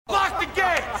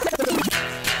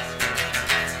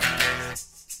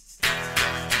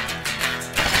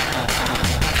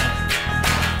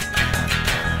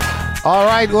All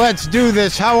right, let's do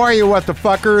this. How are you, what the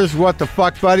fuckers, what the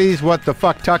fuck buddies, what the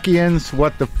fuck tuckians,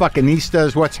 what the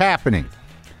fuckinistas, what's happening?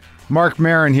 Mark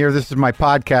Maron here. This is my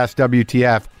podcast,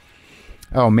 WTF.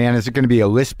 Oh man, is it going to be a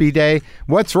lispy day?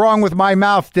 What's wrong with my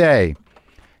mouth day?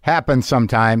 Happens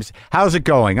sometimes. How's it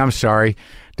going? I'm sorry.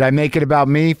 Did I make it about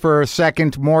me for a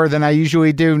second more than I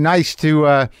usually do? Nice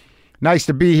to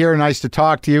be here. Nice to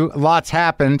talk to you. Lots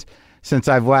happened since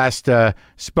I've last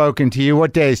spoken to you.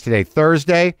 What day is today?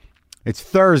 Thursday? It's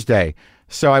Thursday.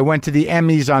 So I went to the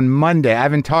Emmys on Monday. I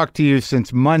haven't talked to you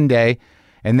since Monday.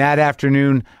 And that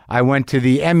afternoon, I went to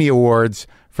the Emmy Awards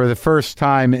for the first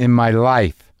time in my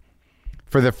life.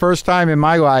 For the first time in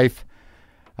my life,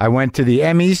 I went to the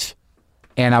Emmys,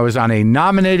 and I was on a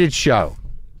nominated show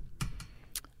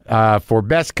for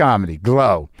Best Comedy,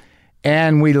 Glow.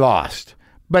 And we lost.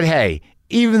 But hey,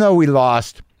 even though we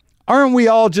lost, aren't we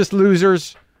all just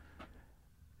losers?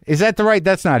 Is that the right?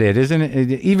 That's not it, isn't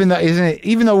it? Even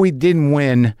though we didn't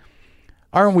win,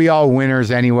 aren't we all winners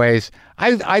anyways?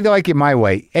 I like it my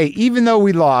way. Hey, even though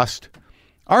we lost,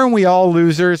 aren't we all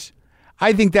losers?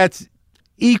 I think that's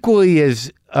equally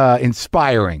as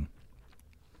inspiring.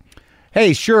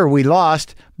 Hey, sure, we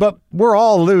lost, but we're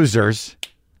all losers.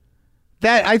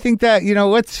 I think that,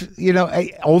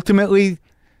 ultimately,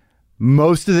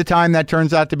 most of the time that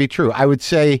turns out to be true. I would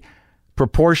say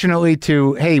proportionately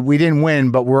to, hey, we didn't win,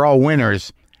 but we're all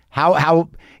winners. How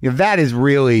that is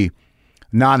really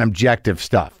non-objective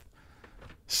stuff.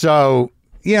 So,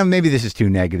 maybe this is too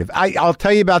negative. I'll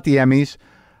tell you about the Emmys.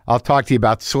 I'll talk to you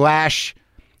about Slash,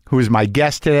 who is my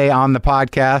guest today on the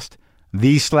podcast.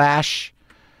 The Slash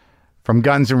from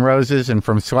Guns N' Roses and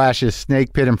from Slash's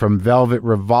Snake Pit and from Velvet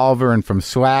Revolver and from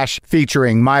Slash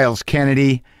featuring Myles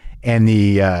Kennedy and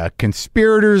the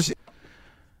Conspirators.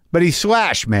 But he's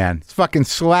Slash, man. It's fucking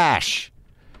Slash.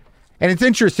 And it's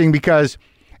interesting because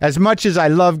as much as I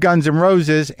love Guns N'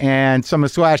 Roses and some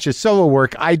of Slash's solo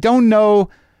work, I don't know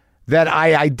that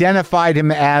I identified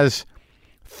him as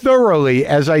thoroughly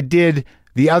as I did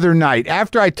the other night.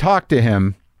 After I talked to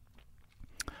him,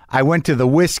 I went to the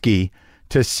Whiskey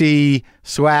to see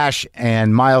Slash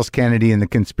and Myles Kennedy and the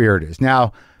Conspirators.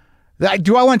 Now,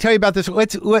 do I want to tell you about this?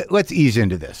 Let's ease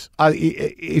into this.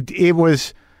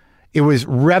 It was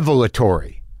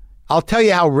revelatory. I'll tell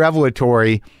you how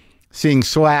revelatory seeing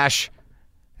Slash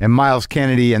and Myles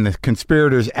Kennedy and the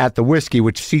Conspirators at the Whiskey,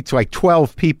 which seats like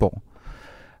 12 people.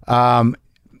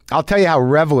 I'll tell you how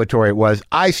revelatory it was.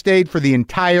 I stayed for the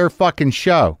entire fucking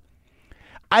show.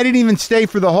 I didn't even stay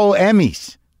for the whole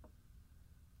Emmys.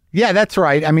 Yeah, that's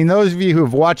right. I mean, those of you who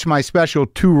have watched my special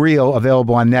Too Real,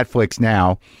 available on Netflix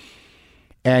now,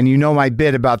 and you know my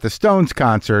bit about the Stones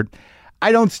concert,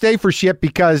 I don't stay for shit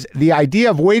because the idea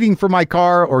of waiting for my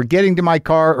car or getting to my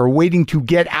car or waiting to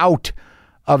get out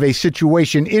of a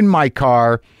situation in my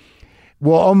car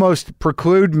will almost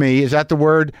preclude me, is that the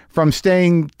word, from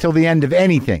staying till the end of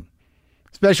anything,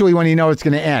 especially when you know it's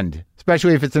going to end,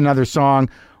 especially if it's another song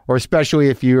or especially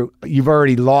if you've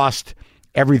already lost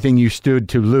everything you stood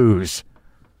to lose.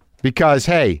 Because,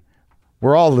 hey,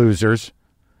 we're all losers.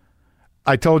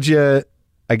 I told you,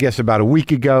 I guess about a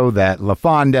week ago, that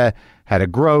LaFonda had a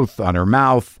growth on her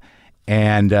mouth,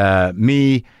 and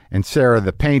me and Sarah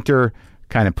the painter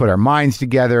kind of put our minds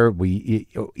together. I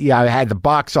had the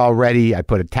box already. I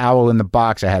put a towel in the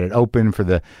box. I had it open for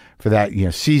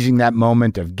that, seizing that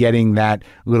moment of getting that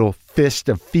little fist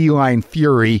of feline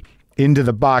fury into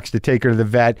the box to take her to the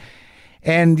vet.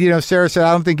 And, Sarah said,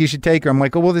 I don't think you should take her. I'm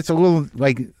like, oh, well, it's a little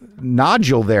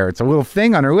nodule there. It's a little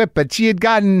thing on her lip. But she had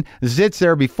gotten zits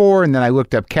there before. And then I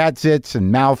looked up cat zits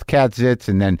and mouth cat zits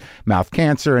and then mouth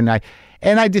cancer. And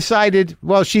I decided,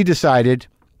 well, she decided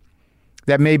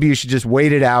that maybe you should just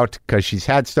wait it out because she's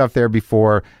had stuff there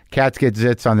before. Cats get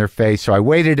zits on their face. So I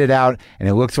waited it out and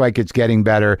it looks like it's getting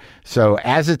better. So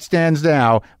as it stands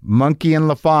now, Monkey and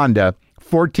LaFonda,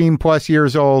 14 plus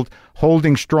years old,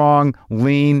 holding strong,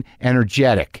 lean,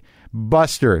 energetic.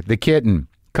 Buster, the kitten,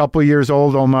 couple years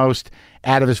old almost,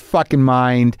 out of his fucking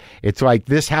mind. It's like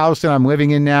this house that I'm living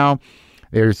in now.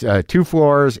 There's 2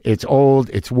 floors. It's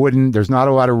old. It's wooden. There's not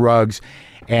a lot of rugs.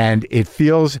 And it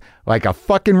feels like a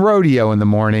fucking rodeo in the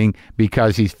morning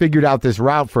because he's figured out this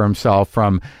route for himself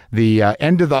from the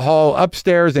end of the hall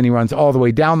upstairs, and he runs all the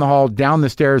way down the hall, down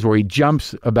the stairs, where he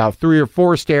jumps about 3 or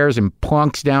 4 stairs and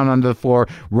plunks down onto the floor,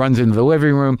 runs into the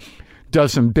living room,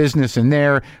 does some business in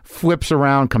there, flips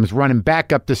around, comes running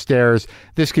back up the stairs.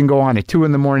 This can go on at 2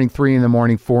 in the morning, 3 in the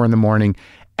morning, 4 in the morning.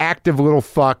 Active little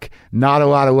fuck, not a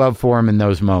lot of love for him in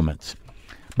those moments,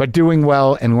 but doing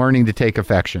well and learning to take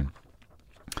affection.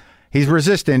 He's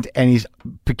resistant and he's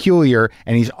peculiar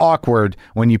and he's awkward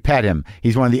when you pet him.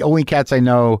 He's one of the only cats I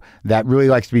know that really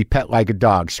likes to be pet like a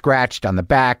dog, scratched on the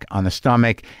back, on the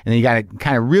stomach, and then you got to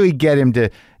kind of really get him to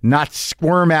not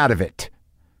squirm out of it.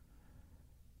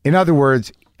 In other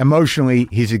words, emotionally,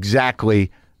 he's exactly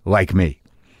like me.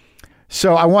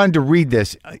 So I wanted to read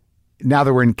this now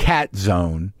that we're in cat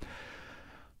zone.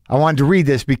 I wanted to read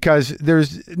this because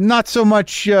there's not so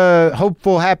much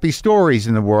hopeful, happy stories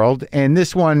in the world, and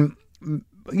this one,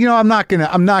 I'm not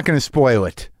gonna spoil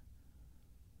it.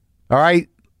 All right,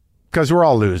 because we're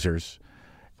all losers,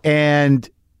 and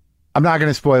I'm not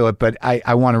gonna spoil it, but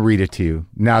I want to read it to you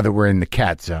now that we're in the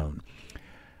cat zone.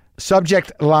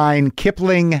 Subject line: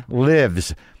 Kipling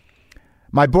lives.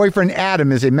 My boyfriend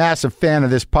Adam is a massive fan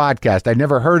of this podcast. I'd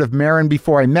never heard of Marin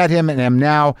before I met him and am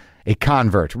now a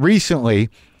convert. Recently,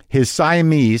 his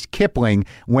Siamese, Kipling,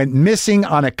 went missing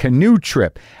on a canoe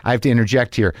trip. I have to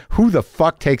interject here. Who the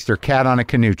fuck takes their cat on a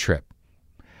canoe trip?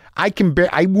 I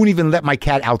won't even let my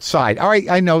cat outside. All right,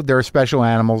 I know there are special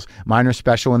animals. Mine are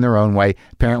special in their own way.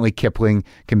 Apparently, Kipling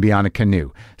can be on a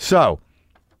canoe. So,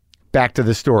 back to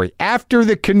the story. After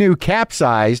the canoe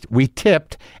capsized, we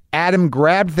tipped. Adam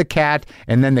grabbed the cat,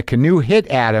 and then the canoe hit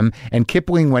Adam, and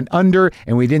Kipling went under,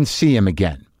 and we didn't see him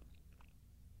again.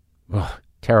 Ugh,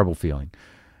 terrible feeling.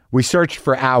 We searched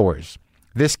for hours.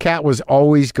 This cat was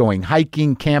always going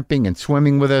hiking, camping, and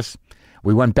swimming with us.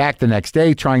 We went back the next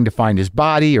day trying to find his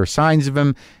body or signs of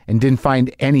him and didn't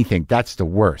find anything. That's the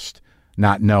worst,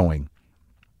 not knowing.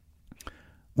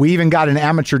 We even got an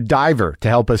amateur diver to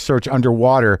help us search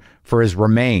underwater for his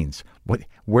remains.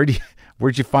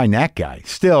 Where'd you find that guy?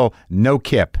 Still, no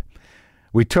Kip.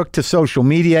 We took to social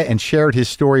media and shared his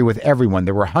story with everyone.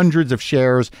 There were hundreds of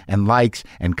shares and likes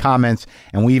and comments,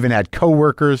 and we even had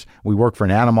coworkers, we work for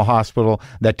an animal hospital,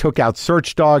 that took out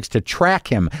search dogs to track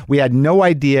him. We had no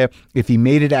idea if he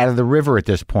made it out of the river at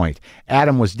this point.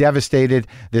 Adam was devastated.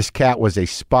 This cat was a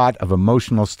spot of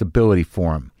emotional stability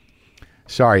for him.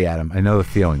 Sorry, Adam. I know the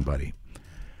feeling, buddy.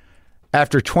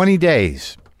 After 20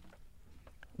 days,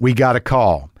 we got a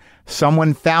call.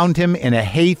 Someone found him in a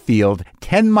hayfield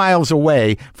 10 miles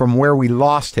away from where we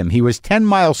lost him. He was 10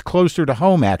 miles closer to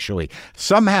home, actually.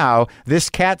 Somehow, this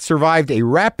cat survived a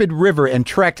rapid river and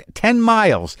trekked 10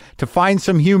 miles to find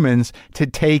some humans to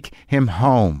take him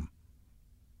home.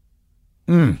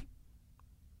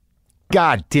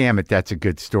 God damn it, that's a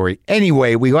good story.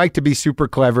 Anyway, we like to be super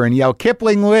clever and yell,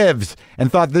 Kipling lives, and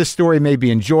thought this story may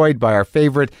be enjoyed by our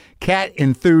favorite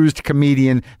cat-enthused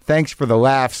comedian. Thanks for the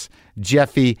laughs,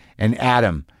 Jeffy and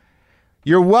Adam.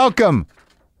 You're welcome.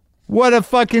 What a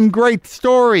fucking great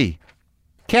story.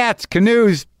 Cats,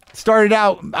 canoes, started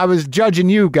out, I was judging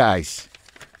you guys.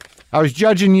 I was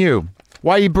judging you.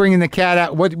 Why are you bringing the cat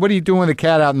out? What are you doing with the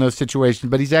cat out in those situations?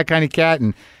 But he's that kind of cat,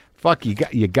 and fuck,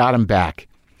 you got him back.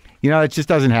 You know, it just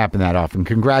doesn't happen that often.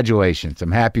 Congratulations.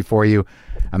 I'm happy for you.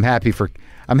 I'm happy for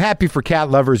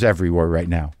cat lovers everywhere right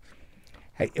now.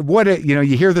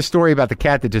 You hear the story about the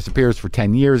cat that disappears for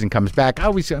 10 years and comes back.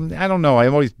 I don't know. I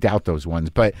always doubt those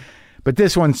ones, but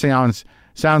this one sounds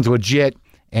legit.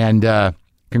 And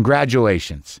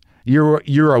congratulations,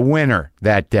 you're a winner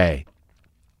that day.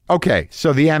 Okay,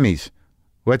 so the Emmys.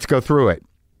 Let's go through it.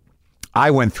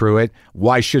 I went through it.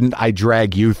 Why shouldn't I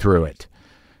drag you through it?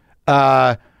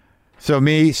 So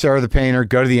me, Sarah the Painter,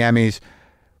 go to the Emmys.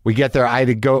 We get there.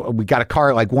 We got a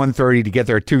car at like 1:30 to get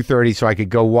there at 2:30 so I could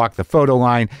go walk the photo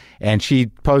line. And she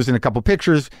posed in a couple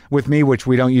pictures with me, which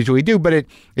we don't usually do, but it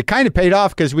kind of paid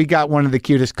off because we got one of the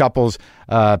cutest couples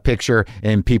picture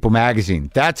in People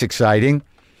magazine. That's exciting.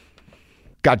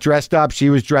 Got dressed up. She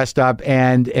was dressed up.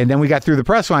 And then we got through the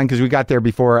press line because we got there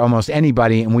before almost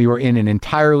anybody. And we were in an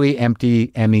entirely empty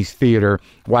Emmys theater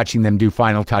watching them do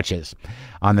final touches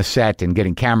on the set and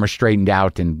getting cameras straightened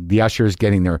out and the ushers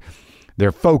getting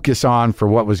their focus on for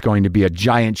what was going to be a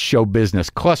giant show business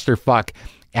clusterfuck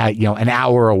an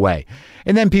hour away.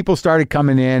 And then people started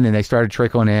coming in and they started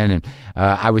trickling in. And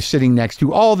I was sitting next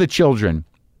to all the children.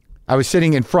 I was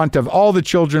sitting in front of all the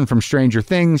children from Stranger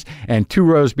Things and 2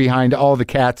 rows behind all the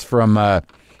cats from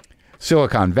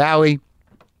Silicon Valley.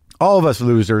 All of us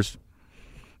losers.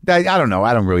 I don't know.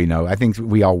 I don't really know. I think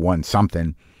we all won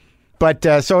something. But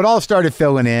so it all started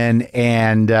filling in,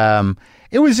 and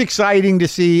it was exciting to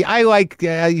see. I like,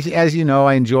 as you know,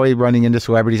 I enjoy running into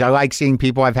celebrities. I like seeing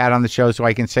people I've had on the show so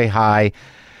I can say hi.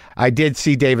 I did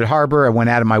see David Harbour. I went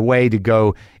out of my way to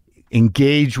go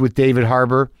engage with David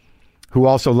Harbour, who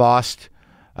also lost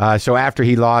So after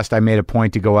he lost, I made a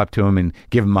point to go up to him and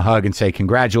give him a hug and say,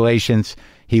 congratulations.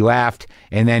 He laughed,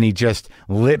 and then he just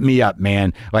lit me up,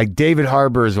 man. Like David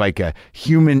Harbour is like a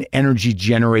human energy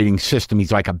generating system.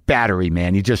 He's like a battery,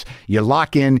 man. You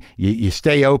lock in, you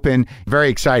stay open. Very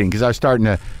exciting because I was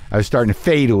starting to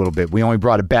fade a little bit. We only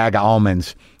brought a bag of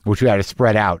almonds, which we had to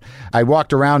spread out. I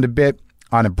walked around a bit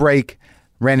on a break,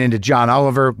 ran into John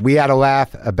Oliver. We had a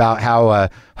laugh about how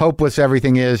hopeless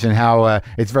everything is and how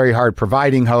it's very hard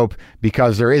providing hope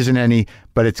because there isn't any,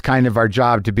 but it's kind of our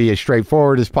job to be as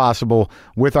straightforward as possible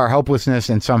with our hopelessness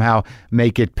and somehow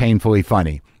make it painfully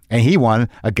funny. And he won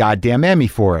a goddamn Emmy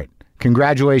for it.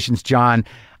 Congratulations, John.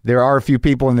 There are a few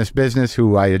people in this business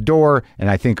who I adore and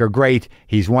I think are great.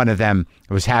 He's one of them.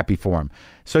 I was happy for him.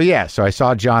 So I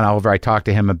saw John Oliver. I talked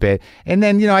to him a bit. And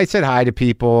then, I said hi to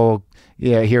people,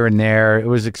 here and there. It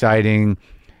was exciting.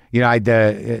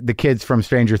 The kids from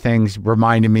Stranger Things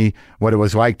reminded me what it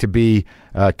was like to be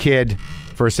a kid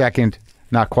for a second.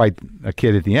 Not quite a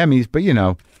kid at the Emmys, but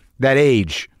that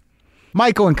age.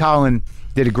 Michael and Colin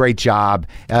did a great job.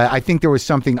 I think there was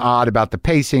something odd about the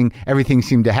pacing. Everything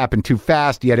seemed to happen too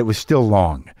fast, yet it was still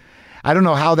long. I don't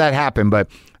know how that happened, but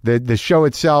the show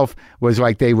itself was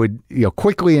like they would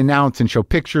quickly announce and show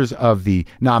pictures of the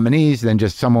nominees. Then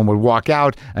just someone would walk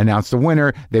out, announce the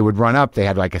winner. They would run up. They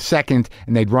had like a second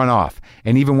and they'd run off.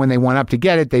 And even when they went up to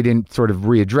get it, they didn't sort of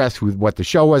readdress what the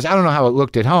show was. I don't know how it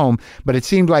looked at home, but it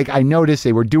seemed like I noticed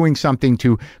they were doing something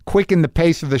to quicken the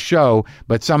pace of the show,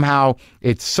 but somehow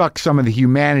it sucked some of the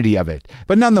humanity of it.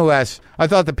 But nonetheless, I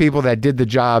thought the people that did the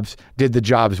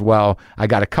jobs well. I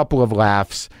got a couple of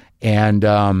laughs. And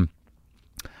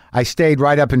I stayed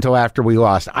right up until after we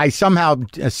lost.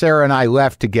 Sarah and I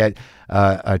left to get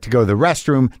to go to the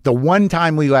restroom. The one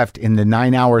time we left in the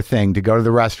 9-hour thing to go to the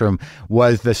restroom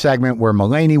was the segment where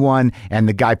Mulaney won and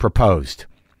the guy proposed.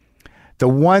 The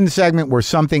one segment where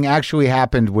something actually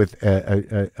happened with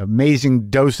an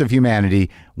amazing dose of humanity,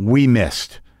 we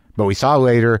missed. But we saw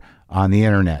later on the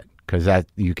internet because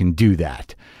you can do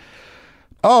that.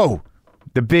 Oh,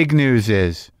 the big news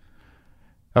is...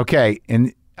 Okay,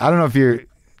 and I don't know if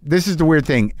this is the weird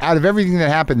thing. Out of everything that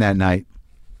happened that night,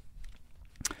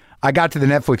 I got to the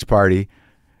Netflix party,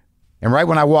 and right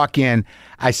when I walk in,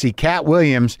 I see Cat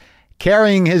Williams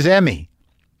carrying his Emmy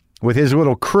with his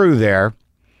little crew there.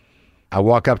 I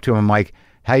walk up to him, I'm like,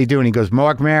 how you doing? He goes,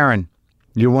 Mark Maron,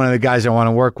 you're one of the guys I want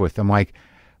to work with. I'm like,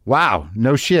 wow,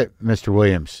 no shit, Mr.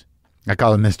 Williams. I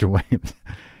call him Mr. Williams.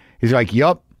 He's like,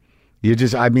 yup.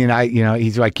 He's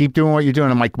like, keep doing what you're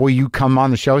doing. I'm like, will you come on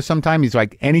the show sometime? He's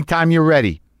like, anytime you're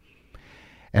ready.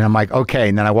 And I'm like, okay.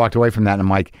 And then I walked away from that and I'm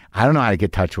like, I don't know how to get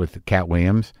in touch with Cat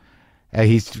Williams. I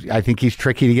think he's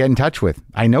tricky to get in touch with.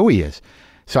 I know he is.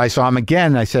 So I saw him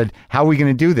again and I said, how are we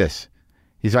going to do this?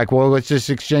 He's like, well, let's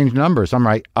just exchange numbers. I'm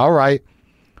like, all right.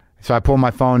 So I pulled my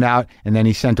phone out and then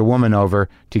he sent a woman over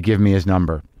to give me his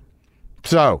number.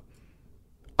 So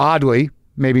oddly,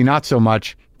 maybe not so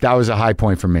much, that was a high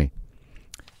point for me.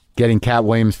 Getting Cat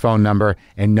Williams' phone number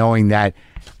and knowing that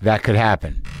could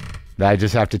happen. That I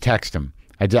just have to text him.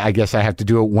 I guess I have to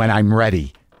do it when I'm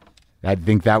ready. I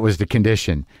think that was the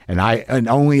condition. And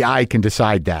only I can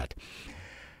decide that.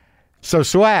 So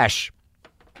Slash,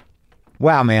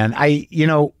 wow, man. I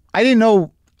didn't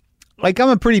know, like I'm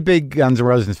a pretty big Guns N'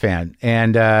 Roses fan.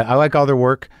 And I like all their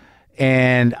work.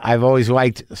 And I've always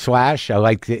liked Slash. I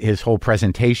liked his whole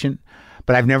presentation.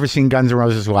 But I've never seen Guns N'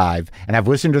 Roses live, and I've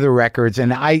listened to the records,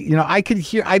 and I could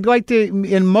hear, I'd like to,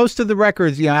 in most of the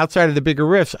records, outside of the bigger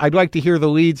riffs, I'd like to hear the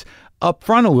leads up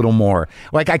front a little more.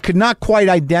 Like I could not quite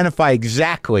identify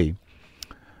exactly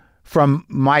from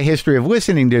my history of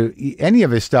listening to any of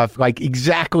his stuff, like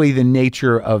exactly the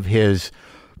nature of his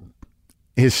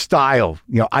style,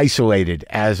 isolated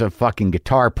as a fucking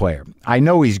guitar player. I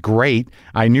know he's great.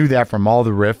 I knew that from all the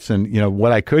riffs and,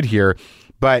 what I could hear,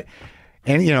 but...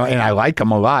 And, and I like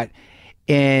him a lot.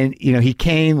 And, he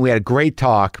came, we had a great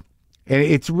talk. And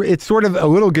it's sort of a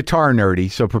little guitar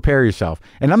nerdy, so prepare yourself.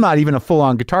 And I'm not even a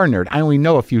full-on guitar nerd. I only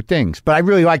know a few things. But I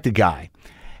really like the guy.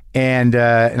 And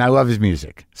I love his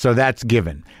music. So that's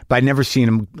given. But I'd never seen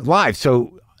him live.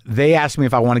 So they asked me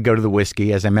if I want to go to the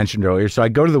Whiskey, as I mentioned earlier. So I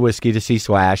go to the Whiskey to see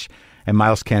Slash and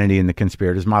Miles Kennedy and the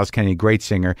Conspirators. Miles Kennedy, great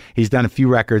singer. He's done a few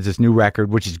records. This new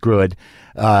record, which is good,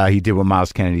 he did with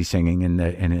Miles Kennedy singing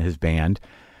in his band.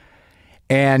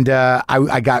 And I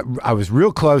was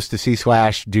real close to see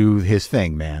Slash do his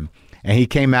thing, man. And he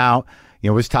came out,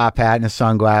 with his top hat and his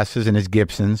sunglasses and his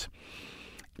Gibsons.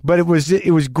 But it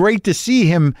was great to see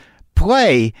him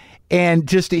play. And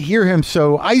just to hear him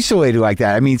so isolated like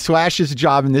that. I mean, Slash's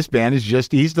job in this band is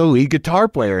just, he's the lead guitar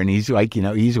player, and he's like,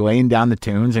 he's laying down the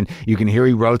tunes, and you can hear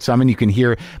he wrote some, and you can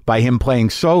hear by him playing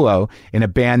solo in a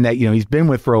band that, he's been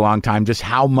with for a long time, just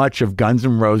how much of Guns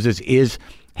N' Roses is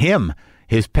him,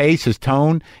 his pace, his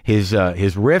tone, his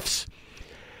riffs.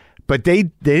 But they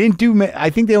didn't do, I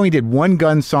think they only did one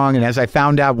Guns song, and as I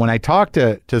found out when I talked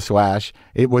to Slash,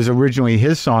 it was originally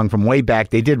his song from way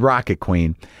back. They did Rocket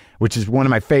Queen, which is one of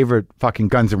my favorite fucking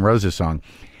Guns N' Roses song.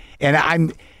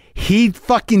 And he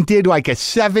fucking did like a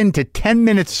 7 to 10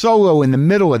 minute solo in the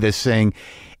middle of this thing,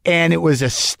 and it was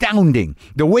astounding.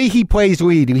 The way he plays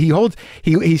lead,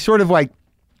 he sort of like,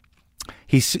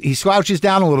 he slouches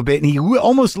down a little bit, and he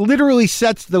almost literally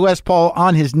sets the Les Paul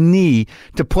on his knee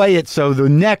to play it so the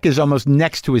neck is almost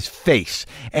next to his face.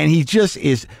 And he just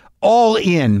is all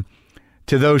in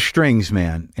to those strings,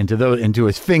 man, and to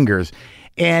his fingers.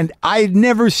 And I'd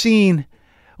never seen,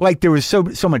 like, there was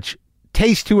so much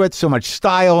taste to it, so much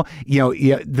style.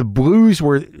 The blues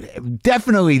were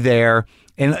definitely there,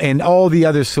 and all the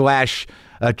other Slash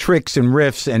tricks and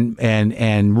riffs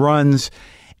and runs.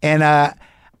 And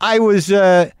I was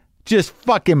just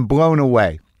fucking blown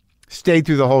away. Stayed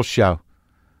through the whole show.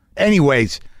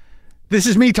 Anyways, this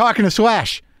is me talking to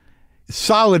Slash.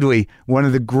 Solidly one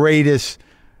of the greatest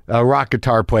rock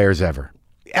guitar players ever.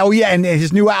 Oh, yeah, and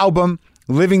his new album,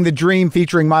 Living the Dream,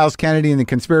 featuring Myles Kennedy and the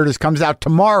Conspirators, comes out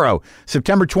tomorrow,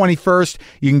 September 21st.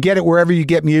 You can get it wherever you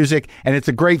get music, and it's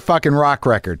a great fucking rock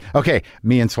record. Okay,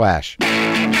 me and Slash.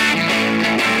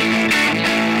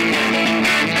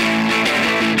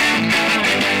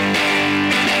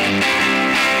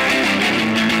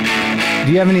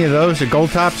 Do you have any of those, the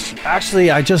Gold Tops? Actually,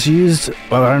 I just used,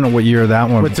 I don't know what year that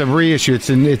one was. It's a reissue.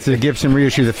 It's a Gibson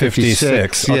reissue, the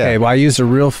 56. Okay, well, I used a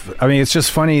real, it's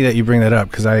just funny that you bring that up,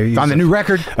 because I used on the new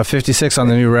record? A 56 on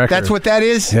the new record. That's what that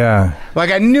is? Yeah.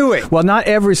 Like, I knew it. Well, not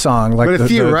every song. Like but a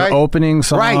few, right? The opening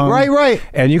song. Right.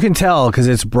 And you can tell, because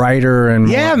it's brighter and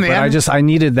yeah, more, man. But I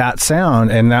needed that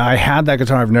sound, and I had that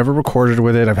guitar. I've never recorded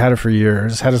with it. I've had it for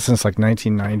years. Had it since like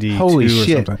 1992 Holy or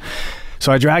shit. something.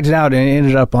 So I dragged it out, and it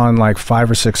ended up on like 5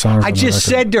 or 6 songs. I just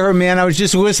said to her, man, I was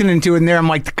just listening to it in there. I'm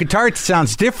like, the guitar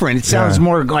sounds different. It sounds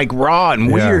more like raw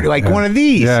and weird, like one of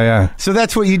these. Yeah. So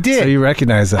that's what you did. So you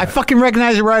recognize that. I fucking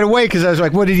recognized it right away, because I was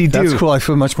like, what did he do? That's cool. I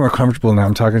feel much more comfortable now.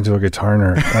 I'm talking to a guitar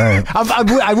nerd. All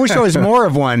right. I wish I was more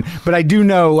of one, but I do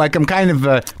know, like, I'm kind of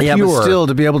yeah, pure. but still,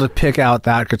 to be able to pick out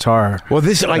that guitar. Well,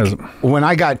 this, like, when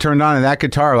I got turned on to that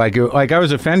guitar, like I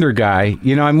was a Fender guy,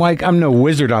 I'm no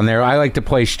wizard on there. I like to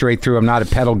play straight through. I'm not a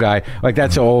pedal guy. Like,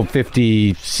 that's an old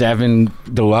 57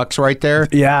 Deluxe right there.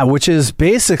 Yeah, which is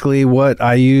basically what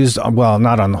I used. Well,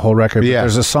 not on the whole record, but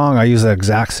there's a song I use that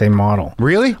exact same model.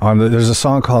 Really? There's a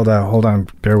song called, hold on,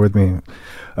 bear with me,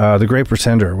 The Great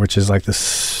Pretender, which is like the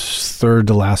third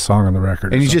to last song on the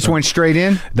record. And you just went straight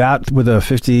in? That with a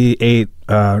 59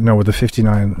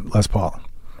 Les Paul.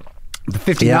 The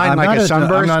 59, like a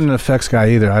Sunburst? I'm not an effects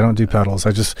guy either. I don't do pedals.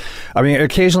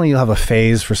 Occasionally you'll have a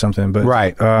phase for something, but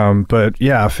right. But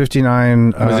yeah,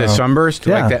 59. Was it Sunburst?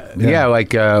 Yeah, like that?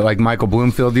 Yeah, like Michael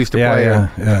Bloomfield used to play.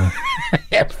 Yeah.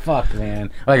 Yeah, fuck,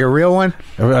 man. Like a real one?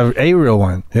 A real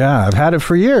one. Yeah, I've had it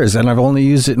for years, and I've only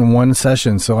used it in one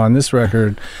session. So on this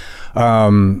record,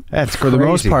 that's for the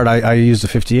most part, I used a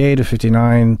 58, a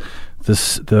 59.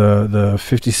 The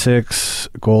 56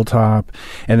 Gold Top,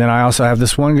 and then I also have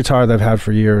this one guitar that I've had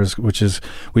for years, which is,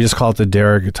 we just call it the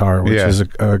Derrick guitar, which is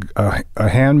a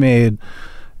handmade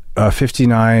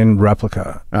 59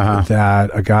 replica that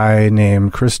a guy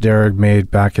named Chris Derrick made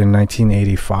back in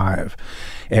 1985.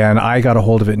 And I got a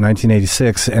hold of it in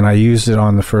 1986, and I used it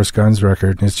on the first Guns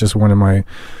record. And it's just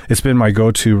it's been my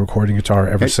go-to recording guitar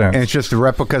ever since. And it's just a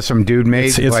replica some dude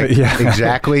made,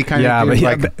 exactly kind of.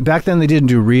 Yeah, but back then they didn't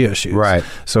do reissues, right?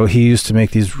 So he used to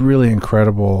make these really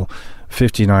incredible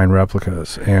 59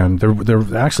 replicas, and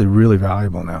they're actually really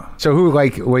valuable now. So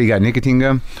what you got, nicotine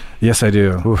gum? Yes, I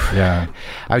do. Oof. Yeah,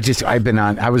 I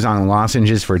was on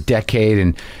lozenges for a decade,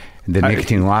 and the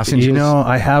nicotine lozenges.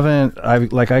 I haven't.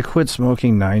 I quit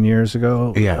smoking 9 years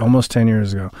ago. Yeah, almost 10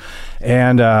 years ago,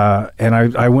 and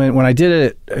I went, when I did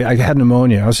it. I had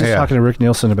pneumoni. I was just talking to Rick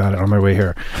Nielsen about it on my way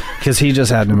here, because he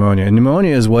just had pneumonia, and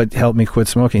pneumonia is what helped me quit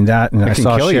smoking. That, and I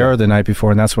saw Cher the night before,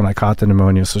 and that's when I caught the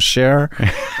pneumonia. So Cher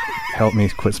helped me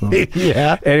quit smoking.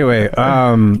 Yeah. Anyway,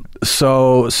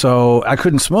 So I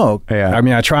couldn't smoke. Yeah. I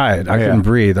mean, I tried. I couldn't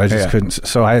breathe. I just couldn't.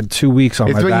 So I had 2 weeks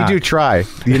on my back. It's what you do try.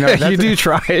 You know, You do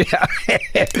try.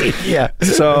 yeah.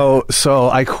 So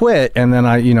I quit, and then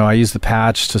I used the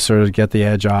patch to sort of get the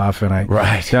edge off, and then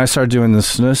I started doing the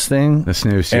snus thing. The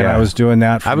snus, and I was doing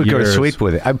that for I would years. go to sleep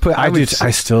with it. I did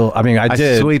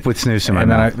sleep with snus in my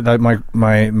mouth. And then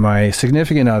my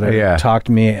significant other talked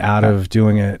me out of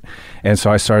doing it, and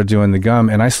so I started doing the gum,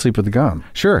 and I sleep with the gum.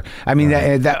 Sure. I mean,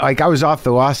 that like I was off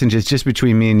the lozenges just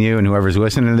between me and you and whoever's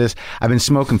listening to this. I've been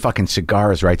smoking fucking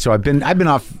cigars, right? So I've been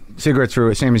off cigarettes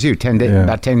for same as you,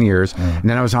 about 10 years, and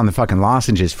then I was on the fucking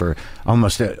lozenges for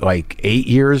almost like 8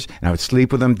 years, and I would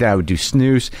sleep with them. Then I would do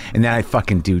snus, and then I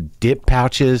fucking do dip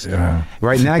pouches, right?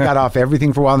 And then I got off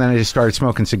everything for a while, and then I just started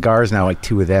smoking cigars. Now like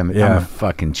 2 of them. I'm a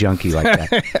fucking junkie like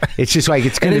that. It's just like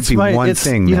it's going to be one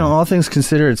thing. You know, all things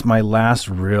considered, it's my last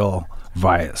real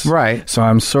vice, right? So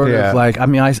I'm sort of like, I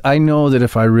mean, I know that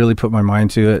if I really put my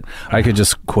mind to it, I could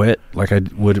just quit like I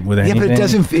would with anything. Yeah, but it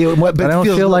doesn't feel. But I don't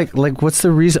feel like what's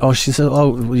the reason? Oh, she said,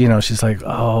 she's like,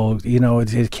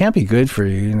 it can't be good for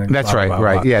you. That's right,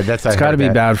 right. Yeah, it's got to be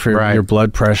bad for your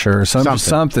blood pressure or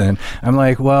something. I'm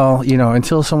like, well,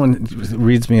 until someone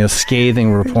reads me a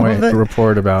scathing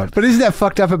report about. But isn't that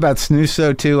fucked up about snus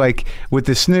though too? Like with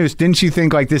the snus, didn't you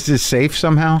think like this is safe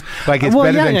somehow? Like it's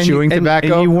better than chewing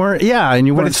tobacco? And you weren't. Yeah. And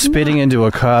you weren't spitting into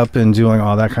a cup and doing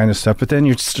all that kind of stuff, but then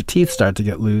your teeth start to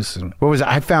get loose. And what was it?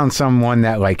 I found someone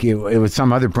that like it was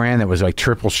some other brand that was like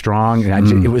triple strong,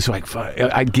 and it was like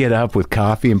I'd get up with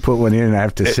coffee and put one in, and I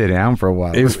have to sit down for a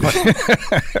while. It was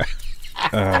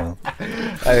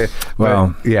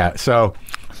yeah. So,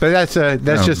 but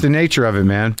that's just the nature of it,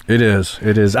 man. It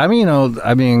is. I mean,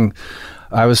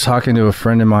 I was talking to a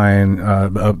friend of mine,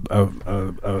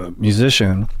 a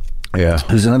musician. Yeah,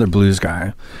 who's another blues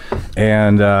guy,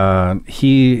 and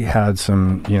he had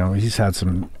some, he's had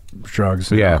some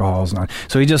drugs and alcohols, and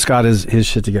so he just got his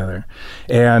shit together,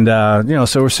 and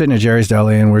so we're sitting at Jerry's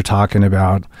Deli and we're talking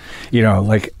about,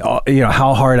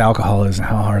 how hard alcohol is and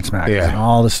how hard smack is and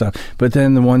all this stuff. But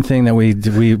then the one thing that we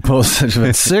both said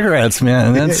about cigarettes,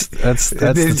 man, that's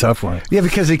the tough one. Yeah,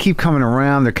 because they keep coming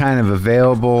around, they're kind of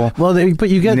available. Well, but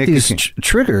you get these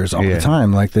triggers all the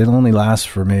time. Like they only last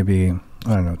for maybe,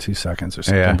 I don't know, 2 seconds or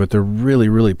something, but they're really,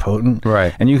 really potent.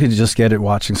 Right. And you could just get it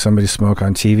watching somebody smoke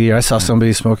on TV. I saw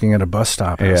somebody smoking at a bus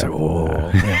stop, and I was like,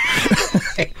 oh.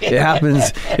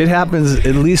 It happens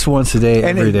at least once a day,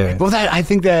 every day. Well, I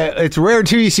think that it's rare,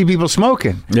 too, you see people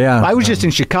smoking. Yeah. I was just in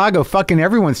Chicago, fucking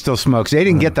everyone still smokes. They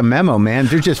didn't get the memo, man.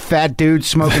 They're just fat dudes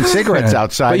smoking cigarettes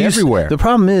outside everywhere. The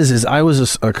problem is I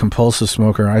was a compulsive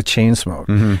smoker. I chain smoked,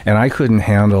 and I couldn't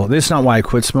handle, this is not why I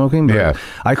quit smoking, but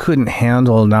I couldn't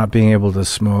handle not being able to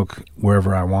smoke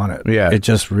wherever I wanted. Yeah. It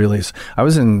just really, I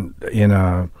was in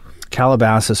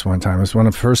Calabasas one time. It was one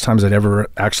of the first times I'd ever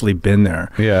actually been there.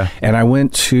 Yeah. And I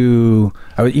went to,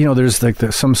 there's like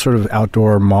some sort of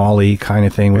outdoor mall-y kind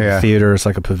of thing with a theater. It's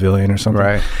like a pavilion or something.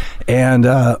 Right. And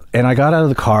I got out of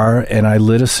the car and I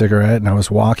lit a cigarette and I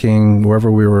was walking wherever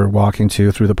we were walking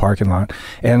to through the parking lot.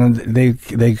 And they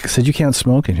said, you can't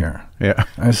smoke in here. Yeah.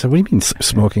 I said, what do you mean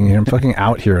smoking here? I'm fucking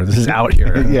out here. This is out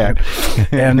here. Yeah.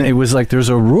 And it was like, there's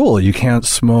a rule. You can't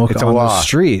smoke on the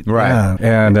street. Right. Yeah.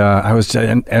 And I was,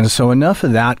 and so enough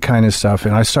of that kind of stuff.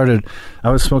 And I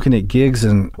was smoking at gigs,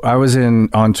 and I was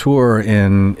on tour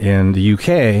in the UK,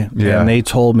 and they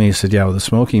told me, said, well, the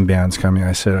smoking ban's coming.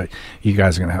 I said, you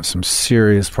guys are going to have some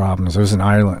serious problems. I was in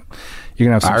Ireland. You're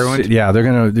gonna have Ireland? Yeah, they're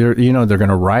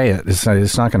gonna riot.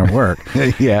 It's not gonna work.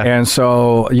 Yeah. And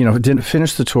so didn't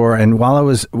finish the tour, and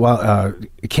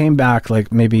came back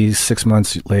like maybe 6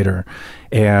 months later,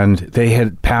 and they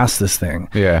had passed this thing.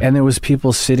 Yeah. And there was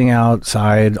people sitting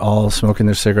outside, all smoking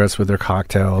their cigarettes with their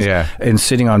cocktails. Yeah. And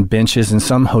sitting on benches. And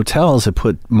some hotels had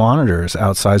put monitors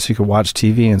outside so you could watch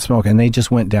TV and smoke, and they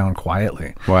just went down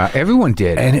quietly. Wow, everyone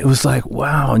did. And it was like,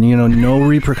 wow, and no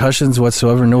repercussions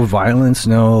whatsoever, no violence,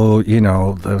 no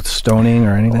the stoning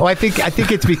or anything. Well, I think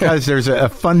it's because there's a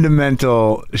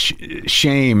fundamental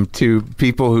shame to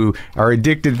people who are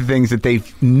addicted to things that they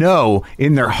know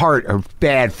in their heart are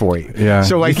bad for you. Yeah.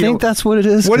 So like, you think that's what it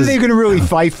is? What are they going to really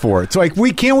fight for? It's like,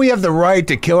 can't we have the right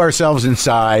to kill ourselves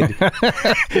inside?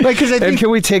 And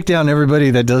can we take down everybody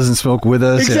that doesn't smoke with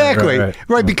us? Exactly. Yeah,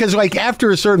 right. Because like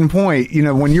after a certain point,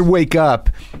 when you wake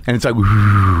up and it's like,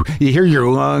 you hear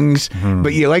your lungs,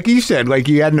 but like you said, like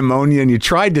you had pneumonia and you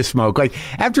tried to smoke. Like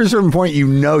after a certain point,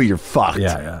 you're fucked.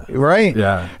 Yeah. Right?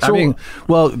 Yeah. So,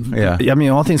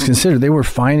 all things considered, they were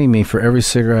finding me for every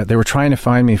cigarette. They were trying to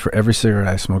find me for every cigarette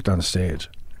I smoked on stage.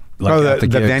 like at the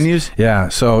gigs. venues? Yeah,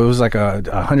 so it was like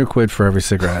 $100 for every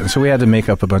cigarette. And so we had to make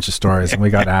up a bunch of stories, and we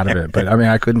got out of it. But I mean,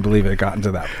 I couldn't believe it had gotten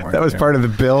to that point. That was part of the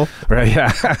bill. Right,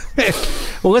 yeah.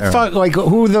 Well, let's talk, like,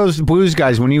 who are those blues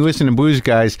guys? When you listen to blues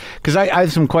guys, because I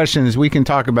have some questions. We can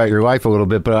talk about your life a little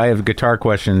bit, but I have guitar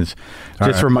questions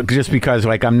just because,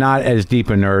 like, I'm not as deep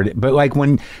a nerd. But, like,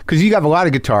 because you have a lot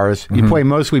of guitars, you play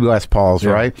mostly Les Pauls,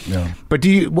 right? Yeah. But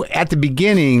at the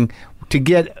beginning, to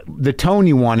get the tone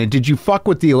you wanted, did you fuck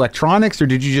with the electronics or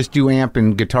did you just do amp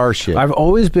and guitar shit? I've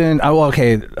always been.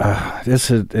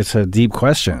 It's a deep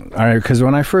question. All right, because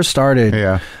when I first started,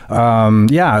 it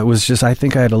was just, I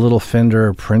think I had a little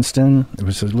Fender Princeton. It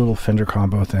was a little Fender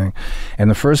combo thing, and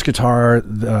the first guitar,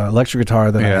 the electric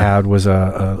guitar that I had was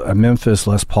a Memphis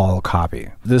Les Paul copy.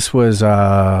 This was,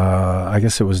 I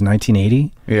guess it was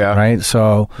 1980. Yeah. Right.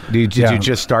 So did you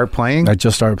just start playing? I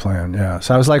just started playing. Yeah.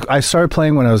 So I started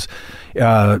playing when I was.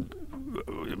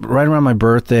 Right around my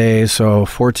birthday, so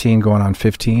 14 going on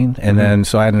 15, and then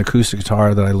so I had an acoustic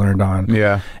guitar that I learned on,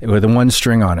 with a one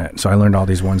string on it. So I learned all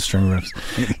these one string riffs,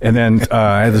 and then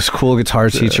I had this cool guitar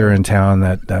teacher in town,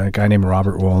 that guy named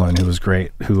Robert Wolin, who was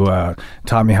great, who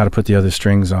taught me how to put the other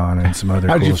strings on and some other.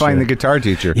 How did cool you find shit. the guitar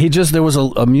teacher? There was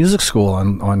a music school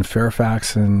on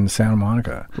Fairfax and Santa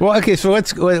Monica. Well, okay, so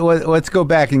let's go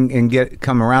back and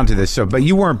come around to this. So, but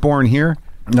you weren't born here.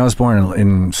 No, I was born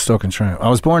in Stoke-on-Trent. I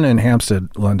was born in Hampstead,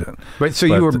 London. But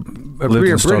you were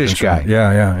a British guy.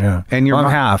 Yeah. And your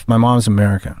mom half. My mom's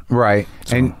American. Right.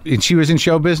 So. And she was in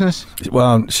show business?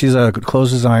 Well, she's a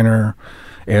clothes designer,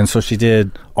 and so she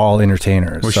did all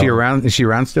entertainers. Was she around? Is she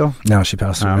around still? No, she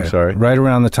passed away. I'm sorry. Right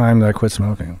around the time that I quit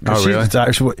smoking. Oh, really?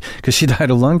 Because she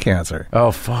died of lung cancer.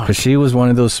 Oh, fuck. Because she was one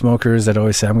of those smokers that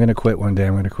always said, I'm going to quit one day,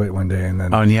 I'm going to quit one day. And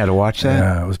then, and you had to watch that?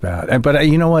 Yeah, it was bad. But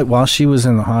you know what? While she was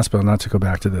in the hospital, not to go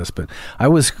back to this, but I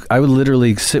would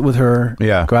literally sit with her,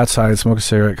 go outside, smoke a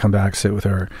cigarette, come back, sit with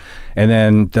her. And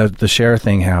then the Cher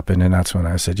thing happened, and that's when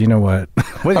I said, you know what?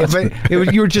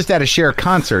 You were just at a Cher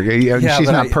concert. She's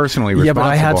not personally responsible. Yeah,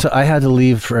 but I had to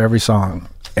leave for every song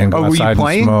and go outside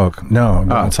and smoke. No,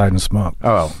 go outside and smoke.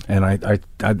 Oh. And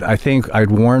I think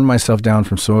I'd worn myself down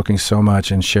from smoking so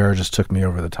much, and Cher just took me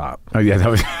over the top. Oh, yeah, that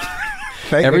was...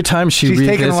 Every time she's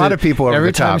taken a lot of people over every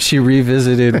the top. time she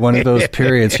revisited one of those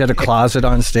periods, she had a closet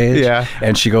on stage,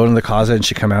 and she'd go into the closet and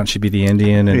she'd come out and she'd be the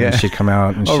Indian, and then she'd come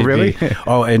out and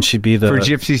and she'd be the for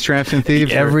Gypsies, Tramps, and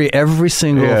Thieves. Every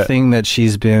single thing that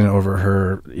she's been over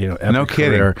her, no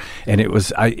kidding. Career. And it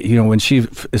was when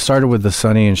it started with the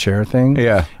Sonny and Cher thing,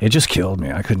 it just killed me.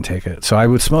 I couldn't take it, so I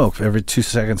would smoke every 2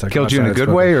 seconds. Killed you in a good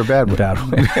way or bad way? Bad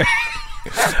way.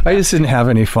 I just didn't have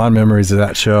any fond memories of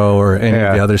that show or any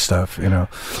of the other stuff,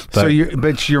 But,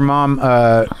 but your mom,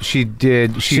 she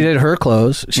did her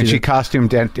clothes. She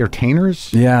costumed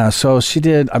entertainers. Yeah, so she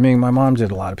did. I mean, my mom did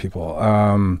a lot of people.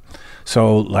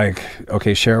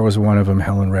 Cher was one of them.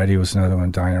 Helen Reddy was another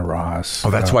one. Diana Ross. Oh,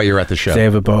 that's why you're at the show.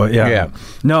 David Bowie. Yeah.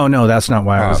 No, that's not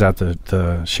why I was at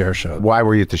the Cher show. Why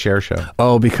were you at the Cher show?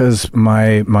 Oh, because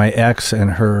my ex and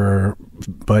her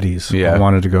buddies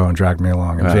wanted to go and drag me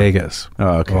along in Vegas.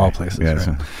 Oh, okay. Of all places. Yeah,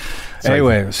 right?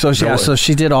 Anyway, so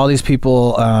she did all these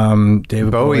people.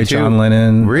 David Bowie, John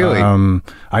Lennon. Really?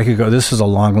 I could go. This is a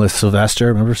long list. Sylvester,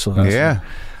 remember Sylvester?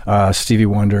 Yeah. Stevie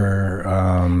Wonder,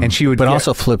 and she would,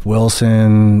 also Flip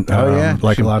Wilson. A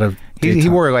lot of. He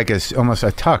wore like almost a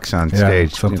tux on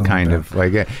stage, kind of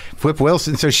like Flip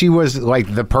Wilson. So she was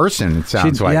like the person. It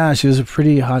sounds like. Yeah, she was a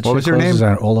pretty hot. What was her name?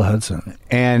 Designer, Ola Hudson.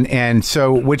 And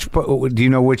so do you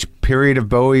know which period of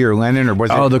Bowie or Lennon or was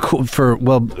it? Oh,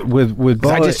 with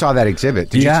Bowie. I just saw that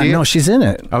exhibit. Did you see it? No, she's in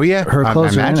it. Oh yeah, her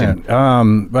clothes are in it.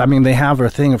 But I mean, they have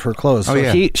a thing of her clothes.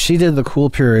 So she did the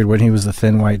cool period when he was the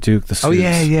thin white duke. The suits. Oh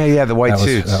yeah, the white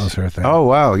suits. That was her thing. Oh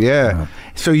wow, yeah.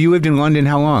 So you lived in London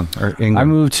how long? Or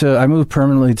England? I moved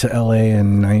permanently to LA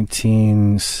in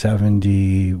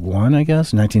 1971, I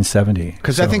guess 1970.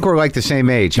 Because I think we're like the same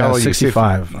age. How old are you?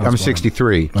 65. I'm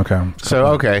 63.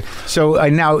 Okay. So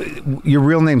now your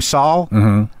real name's Saul,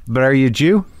 but are you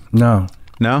Jew? No.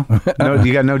 No,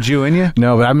 you got no Jew in you.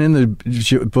 No, but I'm in the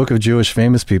book of Jewish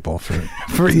famous people. Funny.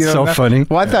 Well,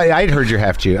 I thought I'd heard you're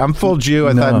half Jew. I'm full Jew.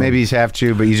 I thought maybe he's half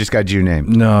Jew, but you just got Jew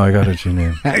name. No, I got a Jew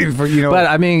name. But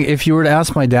I mean, if you were to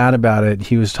ask my dad about it,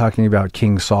 he was talking about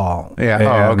King Saul.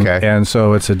 Yeah. Okay. And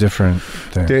so it's a different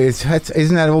thing.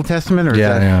 Isn't that Old Testament? Or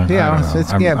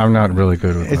I'm not really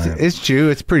good with it. It's Jew.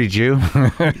 It's pretty Jew.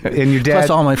 And your dad. Plus,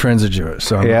 all my friends are Jewish,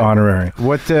 so I'm honorary.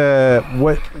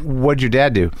 What'd your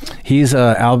dad do? He's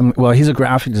he's a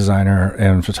graphic designer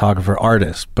and photographer,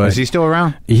 artist. But is he still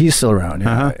around? He's still around,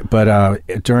 yeah. But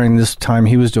during this time,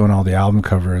 he was doing all the album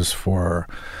covers for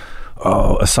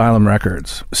Asylum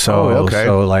Records. So, okay.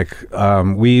 so like,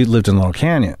 we lived in Laurel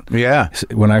Canyon. Yeah.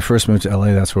 When I first moved to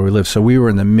LA, that's where we lived. So we were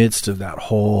in the midst of that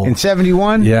whole. In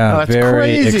 71? Yeah, Oh, that's very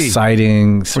crazy.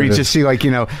 exciting. Where sort you of- just see, like,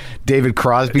 David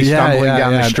Crosby stumbling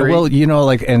down the street. Well,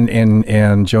 like, and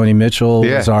Joni Mitchell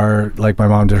was like, my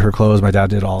mom did her clothes, my dad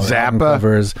did all the album Zappa.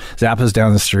 covers. Zappa's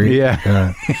down the street.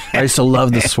 Yeah. I used to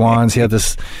love the Swans. He had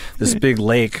this big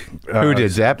lake. Who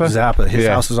did, Zappa? Zappa. His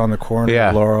Yeah. house was on the corner Yeah.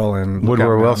 of Laurel and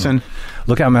Woodrow Wilson?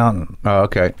 Lookout Mountain. Oh,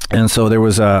 okay. And so there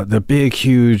was the big,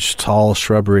 huge, tall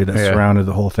shrubbery that surrounded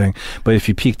the whole thing. But if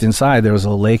you peeked inside, there was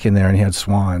a lake in there, and he had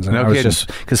swans. And No I was kidding. just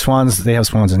because swans, they have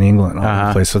swans in England all over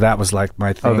the place. So that was like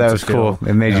my thing. Oh, that to was feel. cool.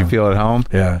 It made you feel at home?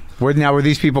 Yeah. Were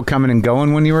these people coming and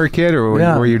going when you were a kid, or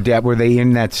were your dad? Were they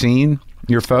in that scene?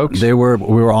 Your folks? We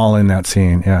were all in that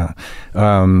scene. Yeah.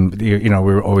 We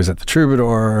were always at the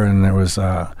Troubadour, and there was.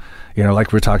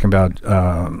 Like we're talking about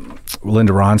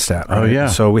Linda Ronstadt. Right? Oh, yeah.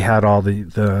 So we had all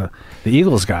the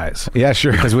Eagles guys. Yeah,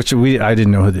 sure. Because I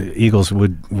didn't know who the Eagles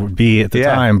would be at the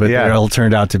Yeah, time, but yeah. they all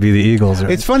turned out to be the Eagles.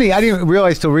 Right? It's funny. I didn't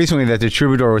realize till recently that the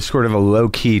Troubadour was sort of a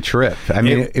low-key trip. I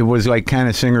mean, it was like kind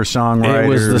of singer-songwriter, It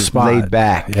was the spot. laid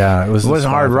back. Yeah, it was. It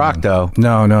wasn't hard rock, though.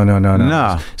 No.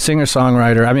 No.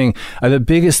 Singer-songwriter. I mean, the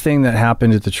biggest thing that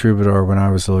happened at the Troubadour when I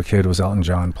was a little kid was Elton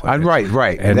John played.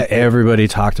 Right. And everybody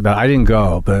talked about it. I didn't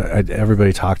go, but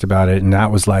everybody talked about it, and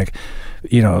that was like,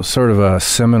 sort of a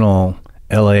seminal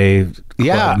LA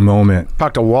club moment.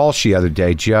 Talked to Walsh the other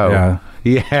day, Joe. Yeah.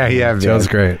 Joe's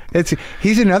great.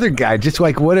 He's another guy, just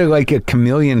like a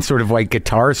chameleon sort of like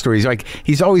guitar stories. Like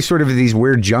he's always sort of at these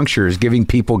weird junctures, giving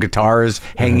people guitars,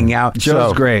 hanging out.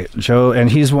 Joe's great. Joe,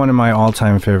 and he's one of my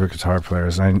all-time favorite guitar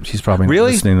players. He's probably not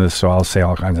listening to this, so I'll say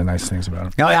all kinds of nice things about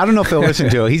him. Now, I don't know if they'll listen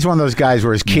to it. He's one of those guys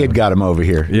where his kid got him over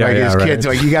here. His kid's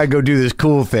like, you got to go do this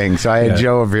cool thing. So I had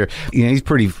Joe over here. He's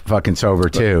pretty fucking sober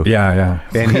too. Yeah.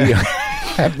 And he.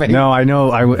 No, I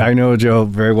know Joe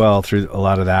very well through a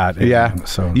lot of that. Yeah.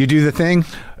 So you do the thing?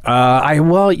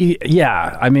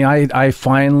 Yeah. I mean, I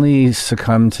finally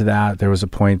succumbed to that. There was a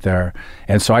point there,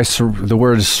 and so the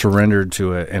word is surrendered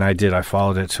to it, and I did. I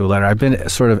followed it to a letter. I've been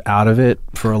sort of out of it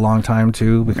for a long time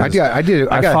too. Because I did.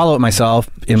 I follow it myself.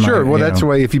 That's the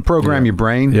way. If you program your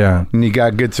brain, and you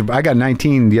got good. I got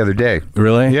 19 the other day.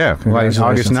 Really? Yeah. Like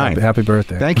August 9th. Happy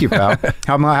birthday. Thank you, pal.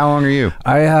 How long are you?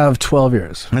 I have 12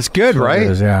 years. That's good, right?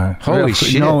 Years, yeah. Holy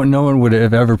shit! No one would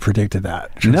have ever predicted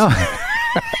that. No.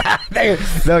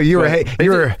 No, you were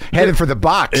headed for the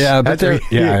box. Yeah, but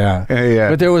yeah.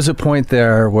 But there was a point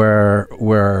there where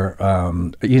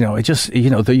it just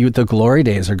the glory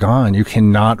days are gone. You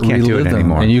cannot relive do it them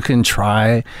anymore. and you can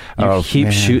try.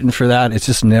 Keep shooting for that. It's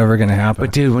just never going to happen.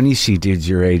 But dude, when you see dudes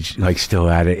your age like still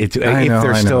at it, if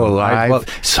they're still alive.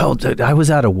 I was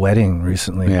at a wedding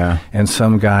recently, and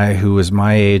some guy who was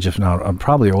my age, if not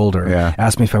probably older,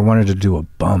 asked me if I wanted to do a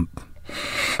bump.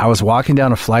 I was walking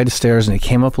down a flight of stairs and he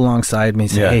came up alongside me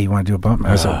and said, "Hey, you want to do a bump?"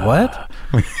 I said, "What?"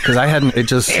 Because I hadn't. It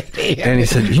just and he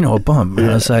said, "A bump." And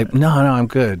I was like, "No, I'm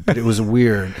good." But it was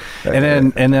weird.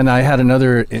 And then I had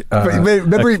another.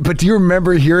 But do you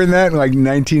remember hearing that in like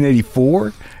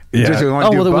 1984? Yeah.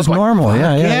 It was normal.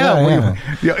 Yeah.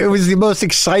 It was the most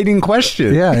exciting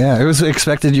question. Yeah. It was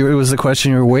expected. It was the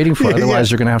question you were waiting for.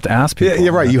 Otherwise, you're going to have to ask people.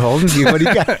 Yeah, right. You holding? What do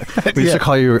you got? We used to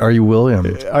call you. Are you William?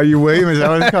 Are you William? Is that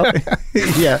what it's called?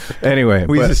 Yeah. Anyway,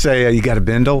 we used to say, "You got a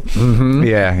bindle?" Mm-hmm.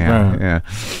 Yeah.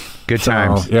 Good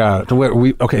times.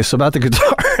 So about the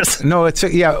guitars. No, it's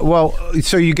well,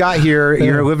 so you got here.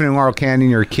 You're living in Laurel Canyon.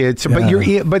 You're a kid. So,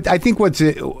 but I think what's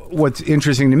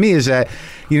interesting to me is that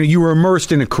you were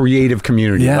immersed in a creative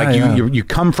community. You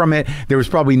come from it. There was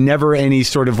probably never any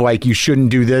sort of like you shouldn't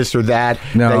do this or that.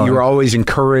 No. That you were always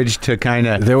encouraged to kind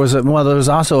of. There was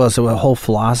also a whole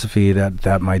philosophy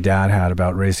that my dad had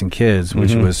about raising kids,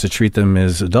 which was to treat them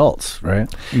as adults,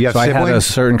 right? You have siblings? I had a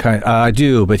certain kind. I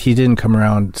do, but he didn't come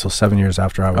around until 7 years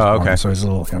after I was born, so he's a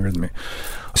little younger than me.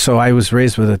 So I was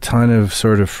raised with a ton of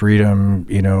sort of freedom,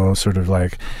 sort of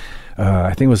like.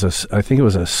 I think it was a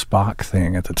Spock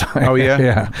thing at the time. Oh yeah,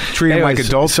 yeah. Treat them like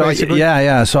adults, basically.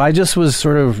 Yeah. So I just was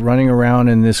sort of running around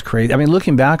in this crazy. I mean,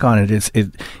 looking back on it,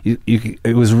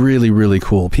 it was really, really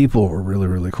cool. People were really,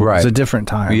 really cool. Right. It was a different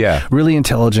time. Yeah, really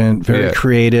intelligent, very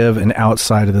creative, and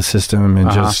outside of the system, and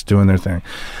just doing their thing.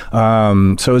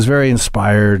 So it was very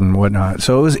inspired and whatnot.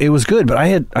 So it was good. But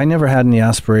I never had any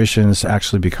aspirations to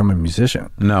actually become a musician.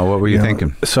 No, what were you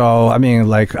thinking? So I mean,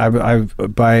 like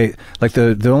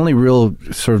the only real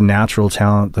sort of natural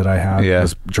talent that I had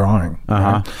was drawing.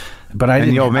 Right? but I And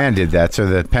didn't. the old man did that, so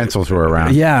the pencils were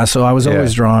around. Yeah, so I was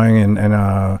always drawing, and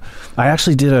I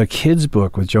actually did a kids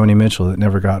book with Joni Mitchell that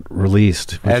never got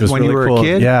released. Which As was when really you were a cool.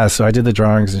 kid? Yeah, so I did the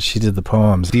drawings and she did the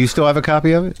poems. Do you still have a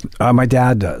copy of it? My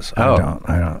dad does. Oh.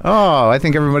 I don't. Oh, I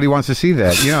think everybody wants to see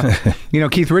that.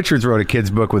 Keith Richards wrote a kid's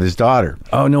book with his daughter.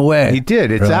 Oh, no way. He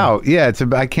did. It's Really? out. Yeah,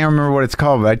 I can't remember what it's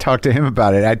called, but I talked to him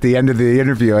about it at the end of the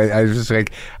interview. I was just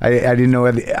like, I didn't know.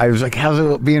 I was like, how's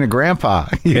it being a grandpa?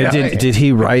 Did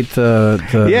he write the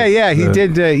Yeah, he the-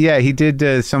 did. He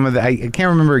did some of the. I can't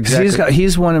remember exactly.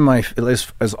 He's one of my,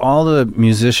 as all the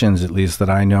musicians at least that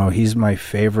I know, he's my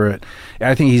favorite.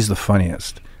 I think he's the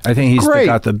funniest. I think he's Great.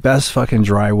 got the best fucking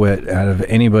dry wit out of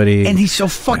anybody. And he's so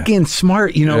fucking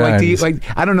smart, Yeah, like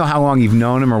I don't know how long you've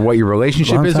known him or what your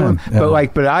relationship Long is with him, time, yeah.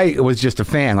 but I was just a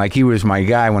fan. Like he was my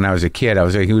guy when I was a kid. I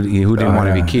was like, who didn't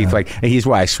want to be Keith? yeah. Like he's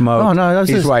why I smoked. Oh, no, that's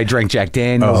he's just- why I drank Jack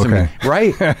Daniels. Oh, okay.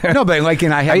 Right? No, but like,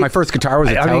 and I had my first guitar was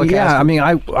a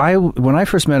Telecaster. I when I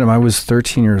first met him, I was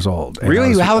 13 years old. And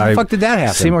Really? How the fuck did that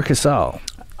happen? Seymour Cassell.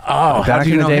 Oh, Back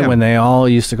in the day when they all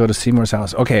used to go to Seymour's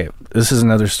house. Okay, this is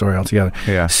another story altogether.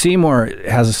 Yeah. Seymour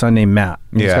has a son named Matt.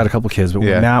 He's Yeah. got a couple kids, but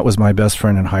Yeah. Matt was my best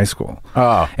friend in high school.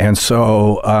 Oh. And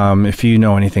so if you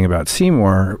know anything about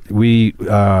Seymour,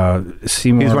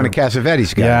 Seymour... He's one of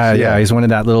Cassavetes guys. Yeah, he's one of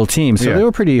that little team. So Yeah. they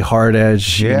were pretty hard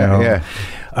edge. Yeah.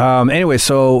 Anyway,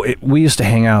 so we used to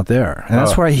hang out there, and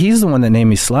that's why he's the one that named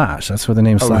me Slash. That's where the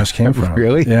name Slash came from.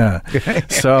 Really? Yeah.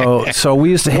 So we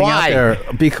used to hang Why? out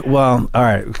there. All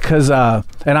right, because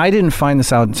and I didn't find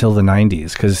this out until the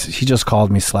 '90s because he just called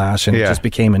me Slash, and it Yeah. just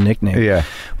became a nickname. Yeah.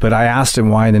 But I asked him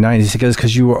why in the '90s. He goes,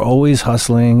 "Because you were always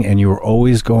hustling and you were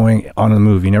always going on the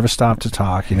move. You never stopped to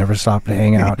talk. You never stopped to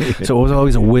hang out. So it was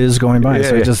always a whiz going by. Yeah,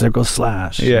 so yeah. there goes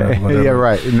Slash. Yeah. whatever. Yeah,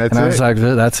 right. And that's I it. was like,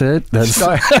 that's it. That's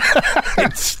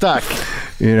It's stuck.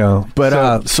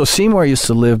 But so Seymour used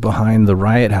to live behind the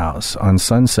Riot House on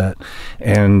Sunset,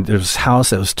 and there was a house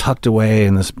that was tucked away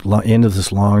in this into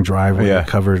this long driveway Yeah.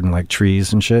 covered in like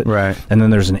trees and shit. Right. And then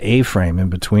there's an A-frame in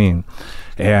between.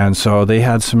 And so they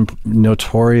had some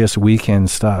notorious weekend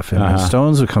stuff. And when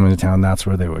Stones would come into town, that's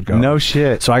where they would go. No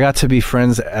shit. So I got to be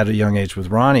friends at a young age with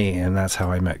Ronnie, and that's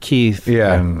how I met Keith.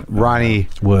 Yeah. And Ronnie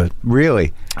Wood.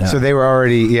 Really? Yeah. So they were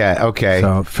already, okay.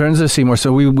 So friends of Seymour.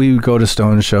 So we would go to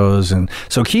Stone shows, and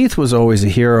so Keith was always a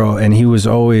hero, and he was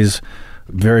always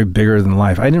very bigger than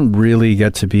life. I didn't really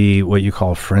get to be what you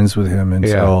call friends with him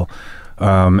until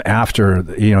after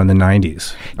in the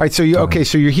 90s. All right, so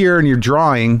you're here and you're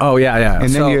drawing. Oh yeah.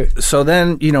 And then so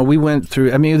then we went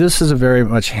through. I mean, this is a very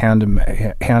much hand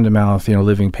to mouth,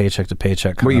 living paycheck to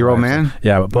paycheck. kind Wait, of your old life. man?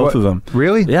 Yeah, but both of them.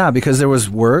 Really? Yeah, because there was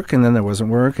work, and then there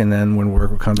wasn't work, and then when work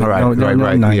would come, Right, no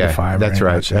 9 yeah, to 5. That's or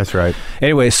right. anything. That's right.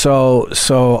 Anyway, so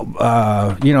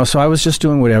I was just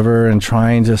doing whatever and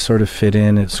trying to sort of fit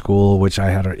in at school, which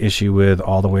I had an issue with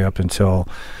all the way up until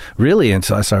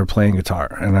I started playing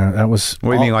guitar, and that was.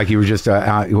 What do you mean? Like you were just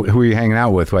who were you hanging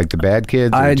out with? Like the bad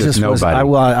kids? Or I just was. nobody.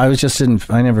 I was just didn't.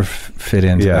 I never fit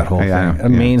into that whole thing. A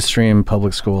mainstream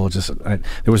public school. There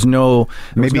was no.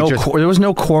 There was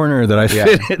no corner that I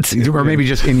fit into, or maybe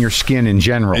just in your skin in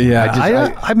general.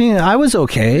 Yeah, I mean, I was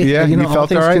okay. Yeah, you all felt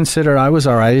things all right? considered, I was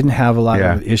all right. I didn't have a lot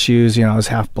of issues. I was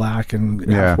half black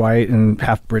and half white and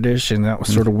half British, and that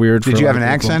was sort of weird. Did you have an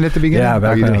accent at the beginning? Yeah,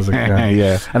 back then I was like,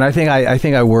 yeah. And I think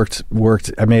I worked.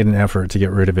 I made an effort to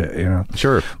get rid of it.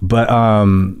 Sure. But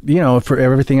for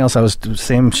everything else, I was the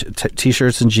same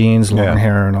t-shirts and jeans, long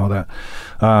hair, and all that.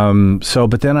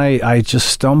 But then I just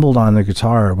stumbled on the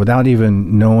guitar without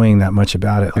even knowing that much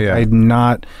about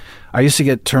it. I used to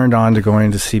get turned on to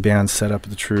going to see bands set up at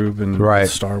the Trube and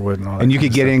Starwood and all that. And you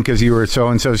could get in because you were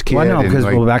so-and-so's kid. Well, no, because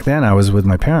back then I was with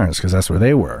my parents because that's where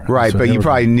they were. Right, but you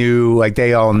probably knew, like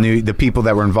they all knew, the people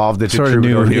that were involved at the Trube.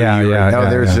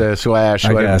 there's Slash.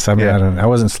 I guess. I mean, I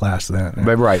wasn't Slash then.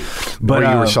 But but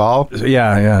you were Saul?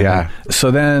 Yeah. So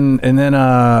then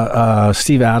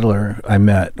Steve Adler I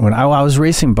met when I was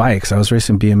racing bikes. I was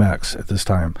racing BMX at this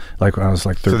time, like when I was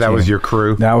like 13. So that was your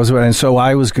crew? That was what, and so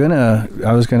I was gonna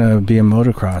be in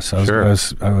motocross.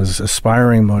 I was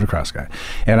aspiring motocross guy,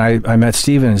 and I met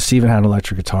Steven, and Steven had an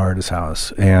electric guitar at his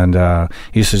house, and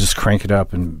he used to just crank it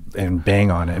up and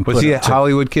bang on it. And was he a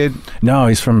Hollywood kid? No,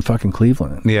 he's from fucking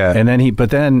Cleveland. Yeah, and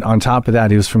then on top of that,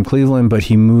 he was from Cleveland, but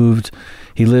he moved.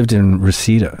 He lived in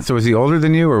Reseda. So was he older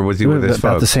than you, or was he with his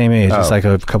about folks? the same age? Just like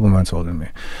a couple of months older than me.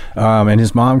 And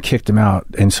his mom kicked him out,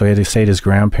 and so he had to stay at his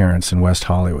grandparents in West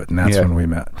Hollywood, and that's when we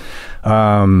met.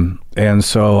 And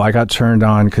so I got turned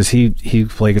on because he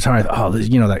played guitar. I thought,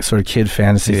 that sort of kid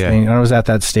fantasy thing. And I was at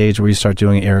that stage where you start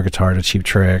doing air guitar to Cheap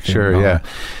Trick. Sure, yeah.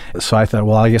 So I thought,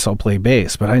 well, I guess I'll play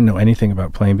bass, but I didn't know anything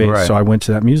about playing bass. Right. So I went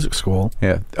to that music school.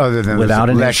 Yeah. Other than Without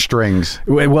less strings.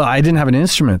 Well, I didn't have an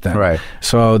instrument then. Right.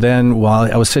 So then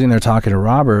while I was sitting there talking to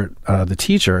Robert, the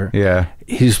teacher, Yeah.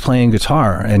 he was playing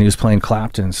guitar and he was playing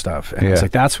Clapton stuff. And I was Yeah.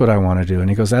 like, that's what I want to do. And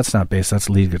he goes, that's not bass, that's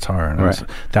lead guitar. And I was Right.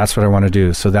 like, that's what I want to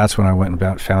do. So that's when I went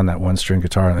and found that one string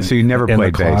guitar. So you never in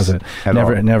played the bass closet. at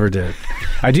Never, all? never did.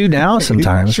 I do now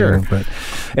sometimes. Sure. you know, but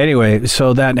anyway,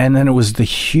 so that, and then it was the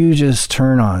hugest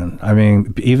turn on. I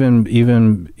mean, even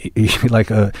like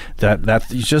that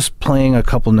just playing a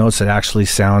couple notes that actually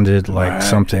sounded like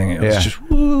something. It was Yeah. just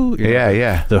woo. you know, Yeah,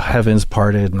 yeah. The heavens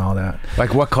parted and all that.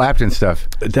 Like what Clapton stuff?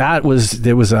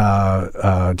 There was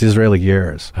Disraeli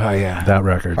Gears. Oh, yeah. That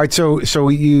record. All right, so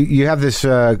you have this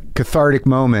cathartic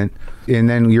moment, and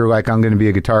then you're like, I'm going to be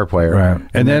a guitar player. Right.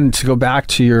 And then to go back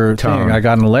to your Tone. thing, I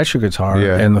got an electric guitar,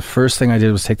 Yeah. and the first thing I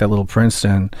did was take that little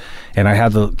Princeton, and I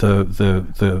had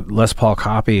the Les Paul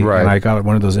copy, Right. and I got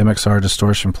one of those MXR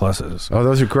Distortion Pluses. Oh,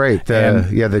 those are great.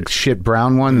 The shit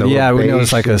brown one. The Yeah, we know beige.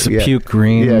 it's like a Yeah. puke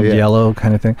green, Yeah, yeah. yellow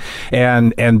kind of thing,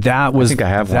 and that was think I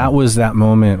have that one. was that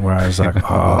moment where I was like,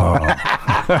 oh,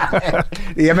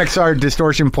 The MXR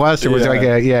Distortion Plus. It was Yeah. like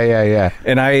yeah.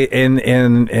 and then I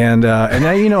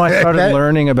started That-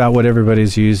 learning about what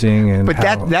everybody's using, and But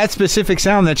how, that specific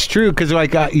sound, that's true, because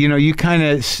like you kind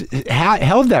of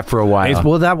held that for a while.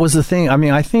 well, that was the thing. I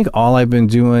mean, I think all I've been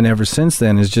doing ever since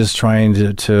then is just trying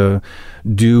to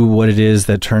do what it is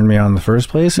that turned me on in the first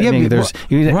place. I Yeah, mean, but-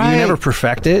 you right. never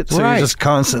perfect it, so Right. you're just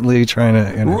constantly trying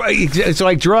to. You know. Right, it's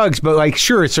like drugs, but like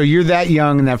sure. So you're that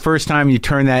young, and that first time you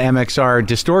turn that MXR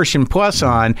Distortion Plus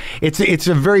on, it's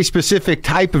a very specific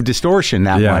type of distortion.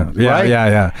 That Yeah, one, yeah, right?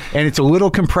 yeah. And it's a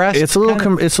little compressed. It's a little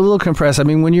kind of? it's a little compressed. I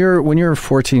mean, when you're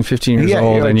 14, 15 years Yeah,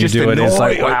 old you're and you just do it, it's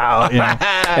like annoyed. wow. You know?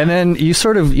 And then you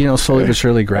sort of slowly but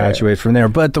surely graduate from there.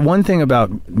 But the one thing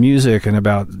about music and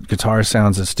about guitar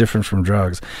sounds that's different from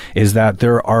drugs is that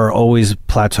there are always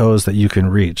plateaus that you can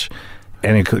reach.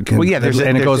 And it could, Well, yeah,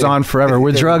 it goes on forever.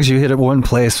 With drugs, you hit it one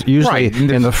place. Usually, Right, and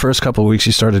in the first couple of weeks,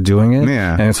 you started doing it,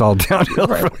 Yeah. and it's all downhill.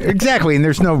 From Exactly, and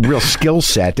there's no real skill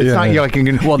set. It's not you're like you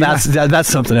can. well, that's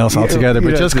something else altogether.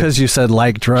 But yeah, just because you said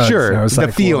like drugs, Sure, I was the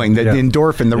like, feeling, well, the yeah.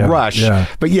 endorphin, the Yeah, rush. yeah.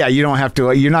 But yeah, you don't have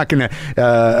to. You're not going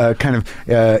to kind of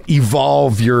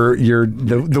evolve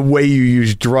the way you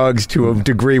use drugs to a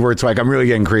degree where it's like I'm really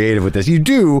getting creative with this. You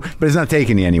do, but it's not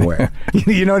taking you anywhere.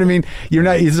 You know what I mean? You're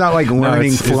not. It's not like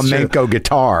learning it's true. flamenco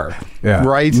guitar. Yeah.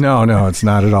 Right? No, it's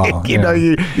not at all. You know,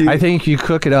 you- I think you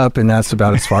cook it up, and that's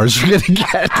about as far as you're going to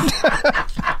get.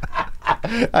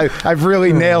 I've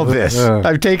really nailed this.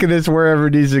 I've taken this wherever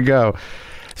it needs to go.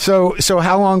 So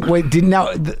how long? Wait,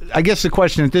 I guess the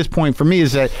question at this point for me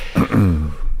is that,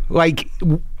 like,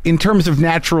 in terms of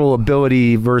natural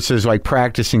ability versus like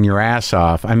practicing your ass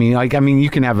off. I mean, you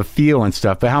can have a feel and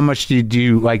stuff, but how much did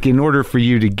you like in order for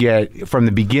you to get from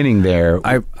the beginning there?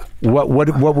 What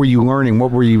were you learning?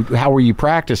 How were you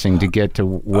practicing to get to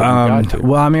what you got to?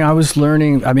 Well, I mean, I was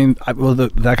learning. I mean,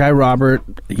 that guy Robert,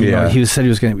 you know, he said he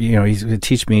was going to, he's going to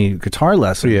teach me guitar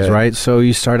lessons, right? So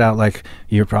you start out like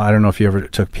I don't know if you ever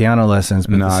took piano lessons,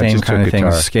 but No, the I same just kind took of thing,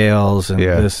 guitar. scales and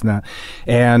this and that.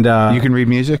 And You can read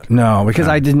music? no, because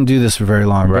I didn't do this for very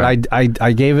long. Right. But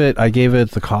I gave it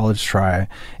the college try,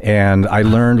 and I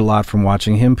learned a lot from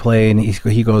watching him play. And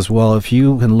he goes, well, if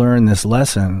you can learn this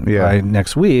lesson by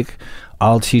next week,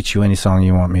 I'll teach you any song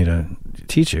you want me to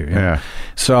teach you. Yeah.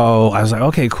 So I was like,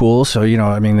 okay, cool. So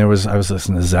I was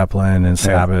listening to Zeppelin and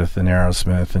Sabbath and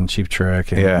Aerosmith and Cheap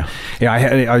Trick. And, I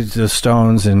had the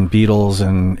Stones and Beatles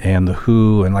and the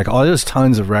Who and like all there's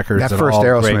tons of records. That first all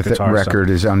great Aerosmith guitar record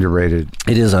is underrated.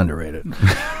 It is underrated,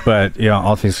 but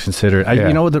all things considered,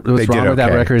 Yeah. What's They wrong did with that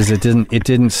okay. record is it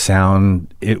didn't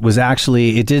sound. It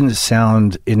didn't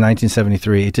sound in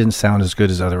 1973. It didn't sound as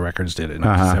good as other records did in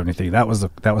 1973. That was the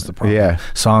problem. Yeah.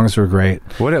 Songs were great.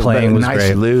 Playing was nice,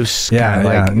 great. loose. Kinda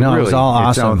like, No, really it was all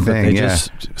its own awesome. But thing, they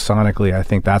just sonically, I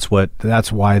think that's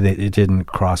why it didn't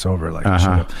cross over like it should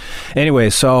have. Anyway,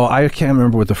 so I can't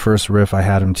remember what the first riff I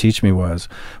had him teach me was,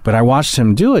 but I watched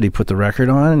him do it. He put the record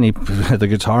on and he put the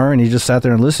guitar and he just sat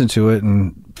there and listened to it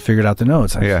and figured out the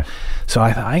notes. So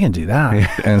I thought I can do that.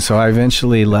 And so I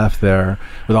eventually left there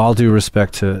with all due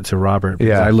respect to Robert.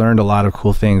 Because I learned a lot of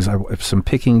cool things. Some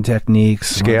picking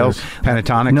techniques. Scales?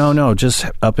 Pentatonics? No, just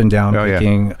up and down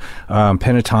picking.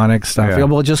 pentatonic stuff. Yeah. Yeah,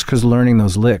 well, just because learning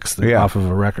those licks off of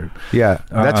a record. Yeah,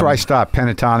 that's where I stopped.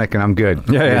 Pentatonic, and I'm good.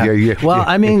 Yeah. Well,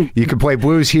 I mean, you can play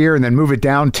blues here, and then move it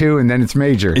down 2, and then it's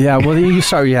major. Yeah, well, you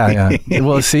start. Yeah.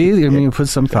 Well, see, I mean, you put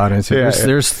some thought into it.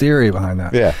 There's theory behind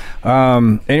that. Yeah.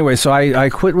 Anyway, so I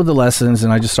quit with the lessons,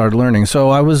 and I just started learning. So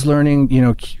I was learning,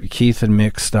 Keith and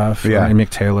Mick stuff. Yeah. And Mick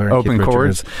Taylor. And Open Keith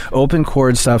chords? Richards. Open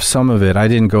chord stuff. Some of it. I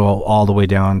didn't go all the way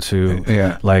down to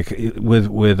like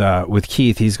with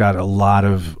Keith. He's got a lot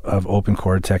of open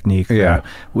chord technique. Yeah.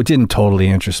 Which didn't totally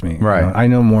interest me. Right. I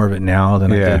know more of it now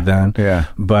than I did then. Yeah.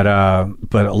 But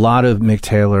a lot of Mick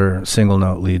Taylor single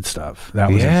note lead stuff. That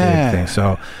was a big thing.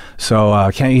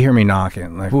 So Can't You Hear Me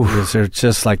Knocking? Like, is there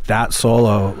just like that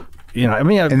solo? I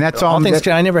mean, and that's all. Things,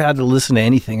 I never had to listen to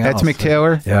anything else. That's Mick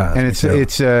Taylor. Yeah, and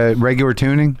it's regular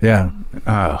tuning. Yeah.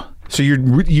 Oh. So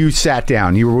you sat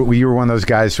down. You were one of those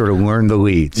guys sort of learned the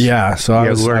leads. Yeah. So I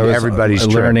was everybody's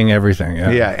learning everything.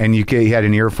 Yeah. Yeah, and you had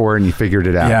an ear for it, and you figured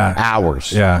it out. Yeah.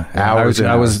 Hours. Yeah. Hours.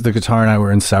 I was the guitar and I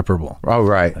were inseparable. Oh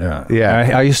right. Yeah.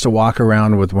 Yeah. I used to walk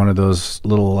around with one of those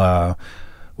little.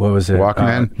 What was it?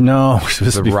 Walkman? No, it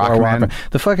was before Rockman? Walkman.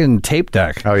 The fucking tape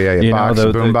deck. Oh yeah. Box,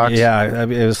 boom box. Yeah,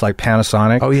 it was like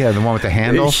Panasonic. Oh yeah, the one with the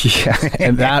handle. Yeah,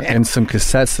 and that and some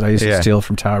cassettes that I used to steal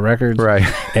from Tower Records. Right.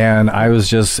 And I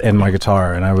was and my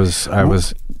guitar, and I was.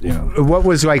 What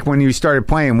was like when you started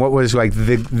playing? What was like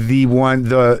the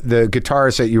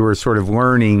guitarist that you were sort of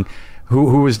learning?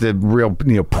 Who was the real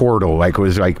portal? Like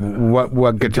was like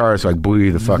what guitarist like blew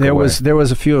you the fuck away? There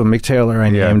was a few of them. Mick Taylor I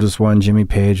named was one. Jimmy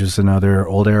Page was another.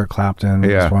 Old Eric Clapton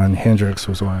was one. Hendrix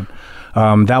was one.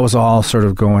 That was all sort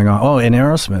of going on. Oh, and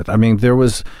Aerosmith. I mean, there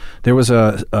was an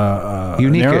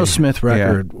Aerosmith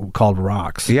record called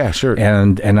Rocks. Yeah, sure.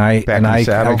 And I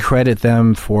Saddle. credit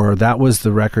them for that was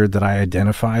the record that I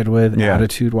identified with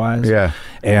attitude wise. Yeah.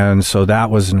 And so that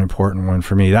was an important one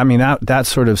for me. I mean, that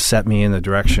sort of set me in the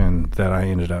direction that I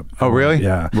ended up. Oh, really?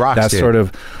 Yeah. Rocks that did. Sort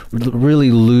of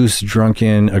really loose,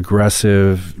 drunken,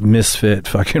 aggressive, misfit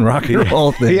fucking rock and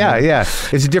roll thing. Yeah.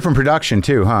 It's a different production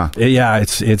too, huh? Yeah,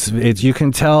 it's you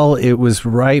can tell it was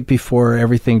right before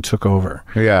everything took over.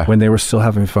 Yeah. When they were still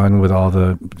having fun with all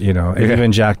the, and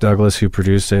even Jack Douglas, who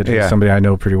produced it, somebody I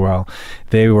know pretty well,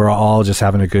 they were all just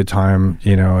having a good time,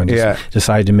 and just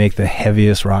decided to make the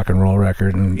heaviest rock and roll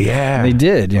record. And they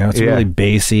did, it's really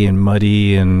bassy and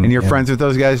muddy. And you're friends with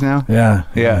those guys now?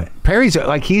 Yeah. Perry's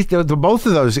like he's the both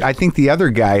of those. I think the other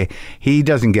guy, he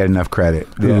doesn't get enough credit.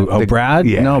 Brad?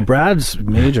 Yeah. No, Brad's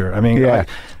major. I mean,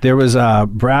 there was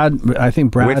Brad. I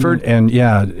think Brad Whitford? and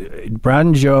Brad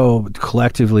and Joe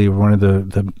collectively were one of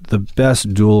the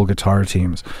best dual guitar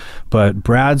teams. But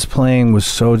Brad's playing was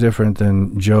so different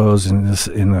than Joe's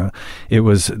it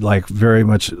was like very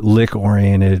much lick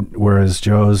oriented, whereas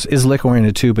Joe's is lick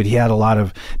oriented too, but he had a lot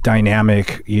of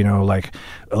dynamic, like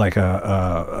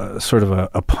a sort of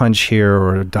a punch here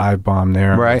or a dive bomb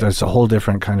there. Right. That's a whole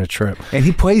different kind of trip. And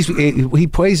he plays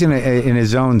in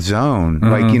his own zone.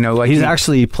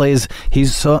 Mm-hmm.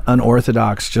 He's so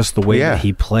unorthodox just the way that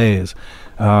he plays.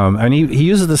 And he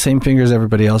uses the same fingers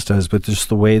everybody else does, but just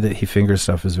the way that he fingers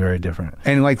stuff is very different.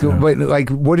 And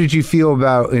what did you feel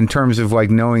about in terms of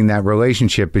like knowing that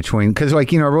relationship between? Because a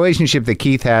relationship that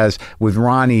Keith has with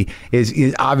Ronnie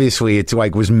is obviously it's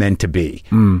like was meant to be.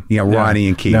 Ronnie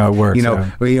and Keith. No, it works.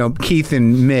 Keith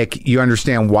and Mick. You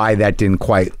understand why that didn't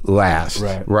quite last,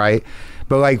 right?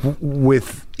 But like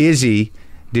with Izzy,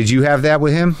 did you have that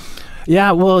with him?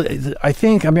 Yeah, well, I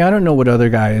don't know what other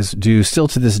guys do. Still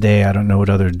to this day, I don't know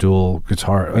what other dual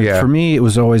guitar. For me, it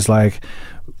was always like,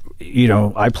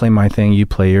 I play my thing, you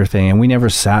play your thing, and we never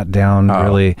sat down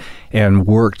really and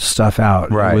worked stuff out.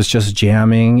 Right. It was just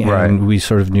jamming, and we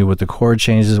sort of knew what the chord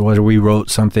changes was, or we wrote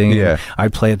something. Yeah.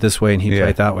 I'd play it this way, and he'd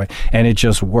play it that way, and it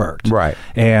just worked. Right.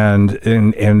 And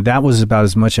that was about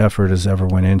as much effort as ever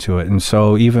went into it. And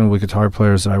so even with guitar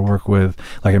players that I work with,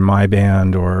 like in my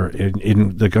band or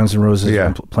in the Guns N' Roses,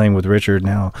 I'm playing with Richard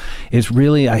now, it's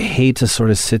really, I hate to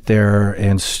sort of sit there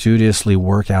and studiously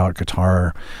work out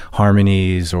guitar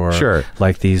harmonies or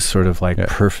like these sort of like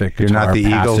perfect guitar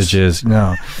passages.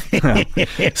 No.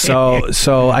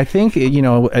 So I think,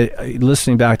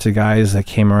 listening back to guys that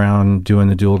came around doing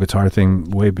the dual guitar thing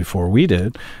way before we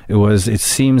did, it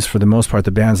seems for the most part,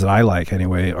 the bands that I like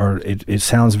anyway, it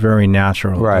sounds very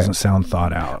natural. It doesn't sound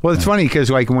thought out. Well, it's funny because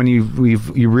like when you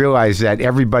realize that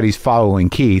everybody's following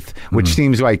Keith, which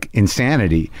seems like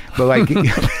insanity, but like...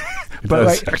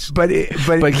 But Keith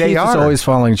they are always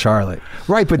following Charlie,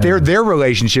 right? But their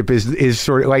relationship is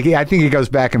sort of like, I think it goes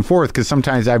back and forth because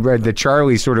sometimes I've read that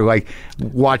Charlie's sort of like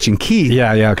watching Keith,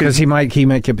 because he might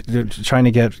get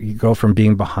trying to go from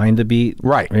being behind the beat,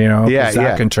 right?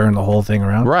 That can turn the whole thing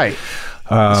around, right?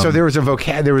 So there was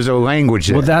there was a language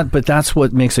there. Well, but that's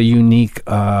what makes a unique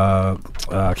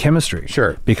chemistry.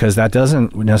 Sure. Because that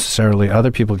doesn't necessarily,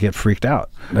 other people get freaked out.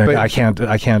 Like, But- I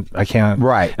can't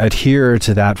Right. adhere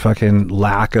to that fucking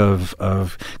lack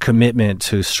of commitment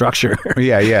to structure.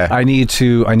 Yeah. I need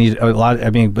a lot. I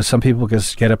mean, but some people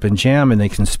just get up and jam, and they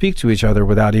can speak to each other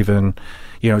without even,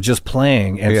 just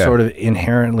playing and Yeah. sort of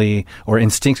inherently or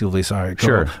instinctively,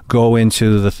 go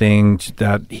into the thing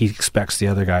that he expects the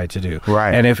other guy to do.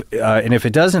 Right. And if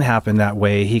it doesn't happen that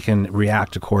way, he can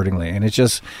react accordingly. And it's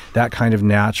just that kind of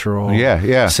natural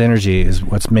synergy is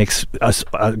what makes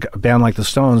a band like the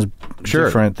Stones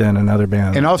different than another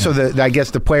band. And also, I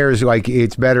guess the players, like,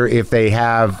 it's better if they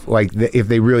have, like, if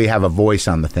they really have a voice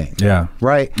on the thing. Yeah.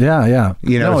 Right? Yeah.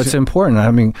 No, it's important. I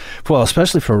mean, well,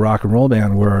 especially for a rock and roll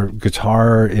band where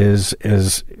guitar is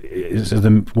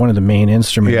one of the main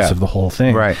instruments of the whole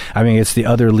thing. Right. I mean, it's the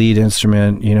other lead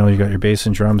instrument. You got your bass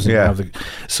and drums. And you have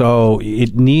so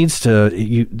it needs to.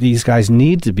 These guys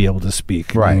need to be able to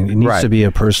speak. Right. I mean, it needs to be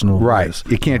a personal voice.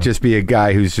 It can't just be a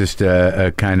guy who's just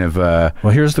a kind of. Well,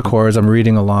 here's the chords. I'm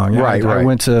reading along. Right.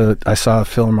 I saw a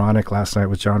Philharmonic last night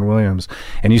with John Williams,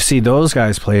 and you see those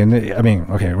guys play. And I mean,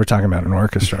 okay, we're talking about an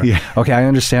orchestra. Yeah. Okay, I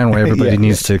understand why everybody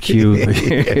needs to cue.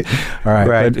 All right.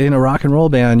 But in a rock and roll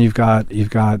band, you've got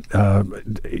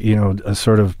a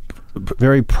sort of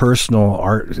very personal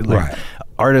art,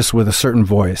 artists with a certain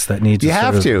voice that needs. You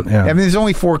have to. Yeah. I mean, there's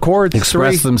only 4 chords.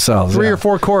 Express themselves. Three or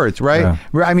 4 chords, right?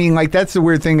 Yeah. I mean, like, that's the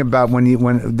weird thing about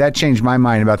when that changed my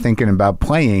mind about thinking about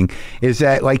playing is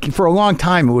that, like, for a long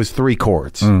time it was 3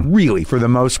 chords, really, for the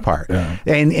most part. Yeah.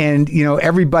 And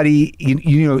everybody,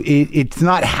 it's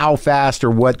not how fast or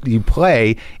what you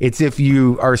play. It's if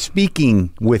you are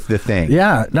speaking with the thing.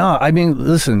 Yeah. No, I mean,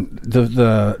 listen,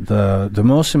 the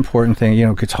most important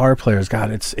thing, guitar players,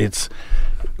 God, it's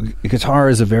guitar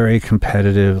is a very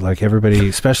competitive, like, everybody,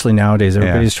 especially nowadays,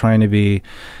 everybody's trying to be,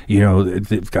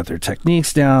 they've got their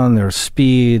techniques down, their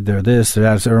speed, their this, their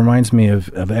that. So it reminds me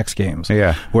of X Games,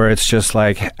 where it's just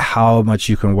like how much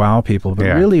you can wow people.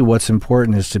 But really what's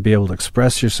important is to be able to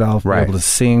express yourself, be able to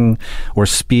sing or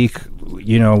speak,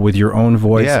 with your own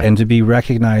voice and to be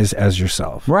recognized as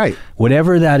yourself. Right.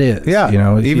 Whatever that is. Yeah.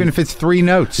 Even if it's 3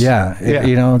 notes.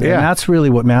 And that's really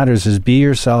what matters is be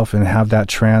yourself and have that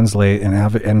translate and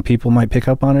have it, and people might pick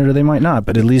up on it or they might not,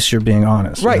 but at least you're being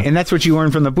honest. Right. And that's what you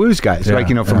learn from the blues guys. Like,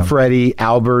 from Freddie,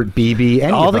 Albert, BB,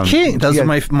 any all of them. the King. Those are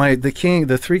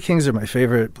the 3 Kings are my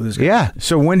favorite blues guys. Yeah.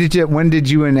 So when did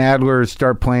you and Adler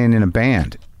start playing in a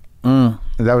band?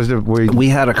 That was we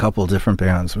had a couple different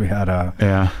bands. We had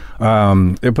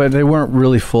but they weren't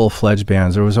really full-fledged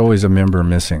bands. There was always a member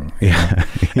missing.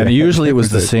 And usually it was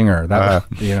the singer.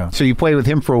 So you played with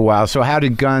him for a while. So how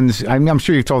did Guns? I'm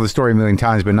sure you've told the story a million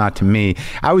times, but not to me.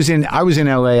 I was in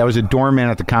LA. I was a doorman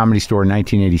at the Comedy Store in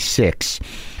 1986.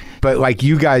 But, like,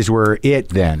 you guys were it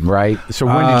then, right? So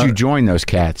when did you join those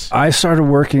cats? I started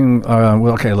working, I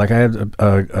had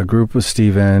a group with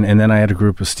Steven, and then I had a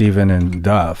group with Steven and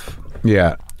Duff.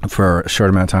 Yeah. For a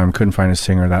short amount of time. Couldn't find a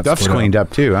singer. Duff's cleaned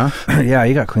up too, huh? Yeah,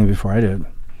 he got clean before I did.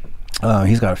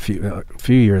 He's got a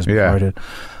few years before I did.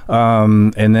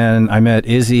 And then I met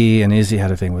Izzy, and Izzy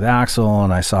had a thing with Axl,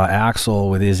 and I saw Axl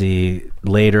with Izzy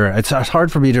later. It's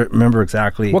hard for me to remember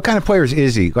exactly. What kind of player is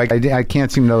Izzy? Like, I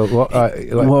can't seem to.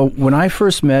 Well, when I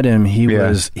first met him, he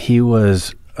was.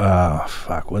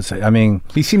 What's it? I mean,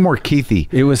 he seemed more Keithy.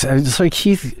 It's like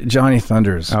Johnny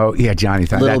Thunders. Oh yeah, Johnny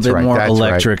Thunders. A little bit more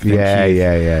electric than Keith.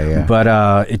 Yeah.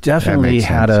 But it definitely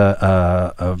had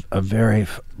a very,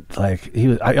 like, he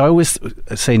was. I always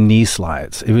say knee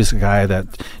slides. He was a guy that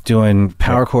doing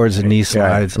power chords and knee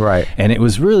slides. Right. And it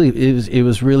was really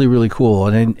really cool.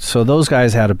 And then, so those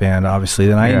guys had a band, obviously.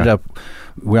 Then I ended up.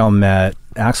 We all met.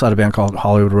 Axl had a band called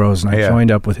Hollywood Rose, and I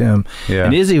joined up with him. Yeah.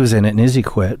 And Izzy was in it, and Izzy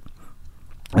quit.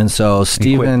 And so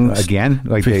Steven again,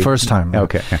 like first time.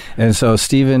 Okay. And so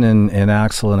Steven and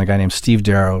Axl and a guy named Steve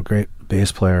Darrow, great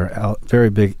bass player, very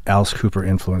big Alice Cooper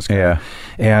influence guy. Yeah.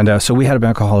 And so we had a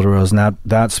band called Hollywood Rose, and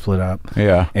that split up.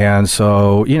 Yeah. And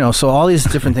so, so all these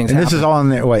different things and happened. This is all in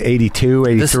there, what, 82,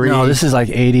 83? This is like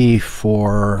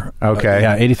 84.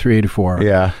 Okay. 83, 84.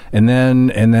 Yeah. And then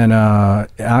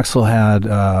Axl had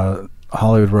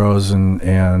Hollywood Rose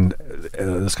and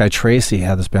this guy Tracy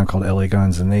had this band called LA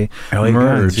Guns, and they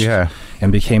merged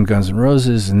and became Guns N'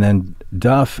 Roses. And then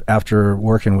Duff, after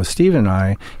working with Steve and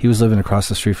I, he was living across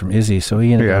the street from Izzy, so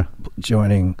he ended up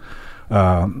joining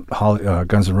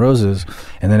Guns N' Roses.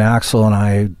 And then Axl and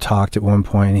I talked at one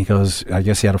point, and he goes, I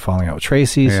guess he had a falling out with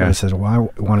Tracy. So I said,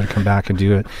 well, I wanted to come back and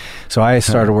do it. So I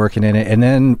started working in it. And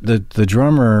then the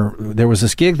drummer, there was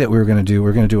this gig that we were going to do. We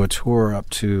were going to do a tour up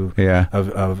to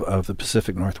of the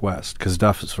Pacific Northwest, because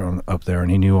Duff is from up there, and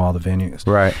he knew all the venues.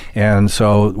 Right. And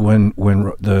so when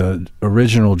the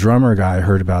original drummer guy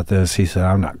heard about this, he said,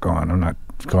 I'm not going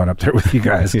up there with you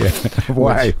guys.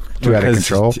 Why? Too out of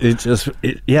control?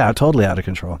 Totally out of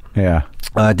control. Yeah.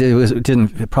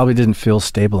 It probably didn't feel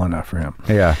stable enough for him.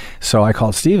 Yeah. So I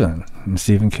called Steven, and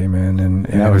Steven came in, and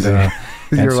that was it.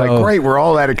 You're like, great, we're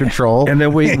all out of control. And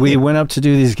then we went up to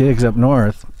do these gigs up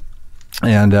north,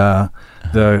 and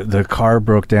the car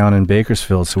broke down in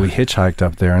Bakersfield, so we hitchhiked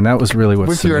up there, and that was really what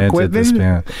cemented this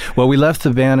band. Well, we left the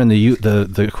band and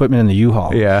the equipment in the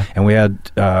U-Haul. Yeah. And we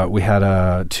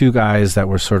had two guys that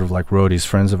were sort of like roadies,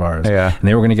 friends of ours. Yeah. And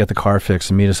they were going to get the car fixed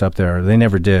and meet us up there. They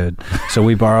never did. So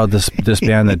we borrowed this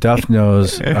band that Duff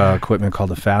knows equipment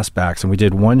called the Fastbacks, and we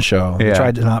did one show. Yeah. They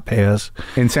tried to not pay us.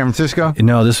 In San Francisco?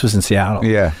 No, this was in Seattle.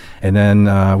 Yeah. And then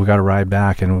we got a ride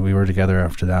back, and we were together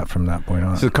after that from that point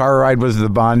on. So the car ride was the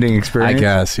bonding experience? I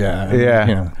guess, yeah. Yeah.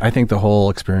 You know, I think the whole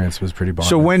experience was pretty bonding.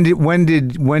 So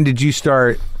when did you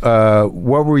start,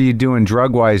 what were you doing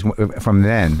drug-wise from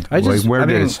then? Where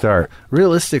did it start?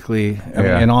 Realistically, I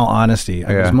mean, in all honesty,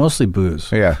 it was mostly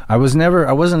booze. Yeah. I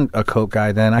wasn't a Coke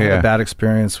guy then. I had a bad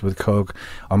experience with Coke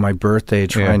on my birthday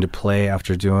trying to play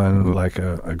after doing like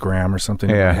a gram or something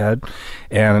in my head.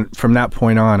 And from that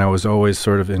point on, I was always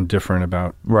sort of indifferent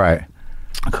about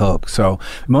Coke. So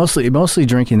mostly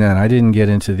drinking then. I didn't get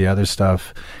into the other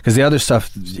stuff, because the other stuff,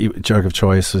 drug of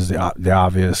choice, is the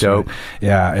obvious. Dope.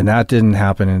 Yeah, and that didn't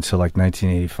happen until like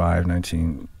 1985,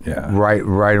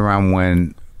 Right around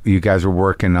when you guys were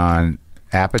working on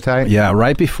Appetite? Yeah,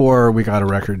 right before we got a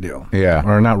record deal. Yeah.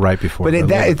 Or not right before. But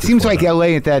it seems like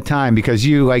LA at that time, because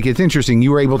it's interesting,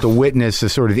 you were able to witness the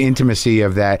sort of intimacy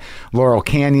of that Laurel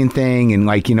Canyon thing, and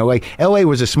LA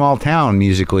was a small town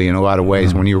musically in a lot of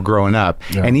ways when you were growing up.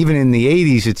 Yeah. And even in the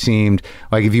 80s, it seemed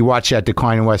like, if you watch that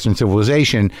Decline in Western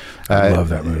Civilization, I love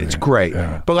that movie. It's great.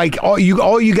 Yeah. But all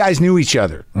you guys knew each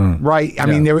other, right? I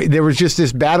mean, there was just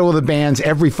this battle of the bands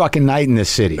every fucking night in this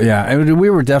city. Yeah, and we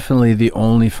were definitely the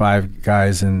only five guys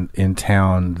in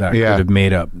town that could have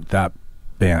made up that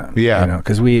band. Yeah,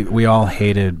 because we all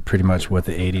hated pretty much what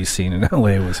the 80s scene in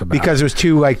LA was about. Because it was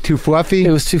too fluffy?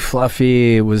 It was too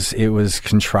fluffy. It was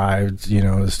contrived. It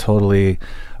was totally...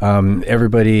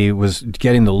 everybody was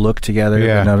getting the look together,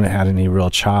 but none of it had any real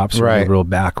chops or any real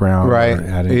background, or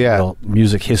had any real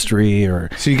music history.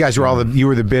 So you guys were you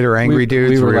were the bitter, angry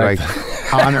dudes. We were like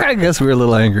I guess we were a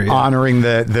little angry, honoring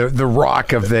the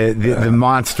rock of the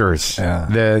monsters. Yeah.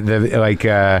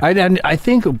 I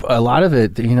think a lot of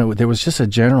it, there was just a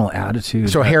general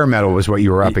attitude. So hair metal was what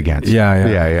you were up against.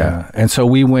 Yeah. And so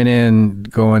we going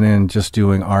in, just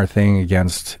doing our thing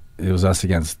against. It was us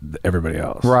against everybody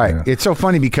else. Right. It's so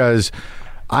funny because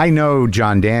I know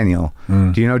John Daniel.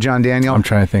 Do you know John Daniel? I'm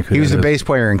trying to think who he was the bass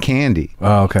player in Candy.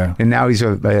 Oh, okay. And now he's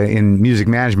in music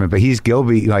management, but he's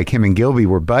Gilby. Like, him and Gilby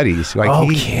were buddies.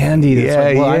 Candy.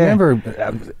 I remember.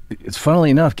 It's funnily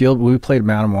enough, we played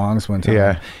Madame Wong's one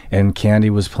time, and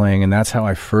Candy was playing, and that's how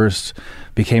I first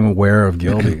became aware of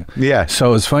Gilby.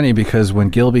 So it's funny because when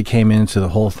Gilby came into the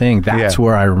whole thing, that's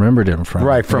where I remembered him from.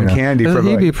 Right, from Candy.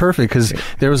 He'd be perfect, because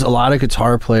there was a lot of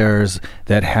guitar players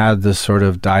that had this sort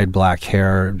of dyed black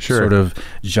hair, sort of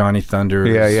Johnny Thunder,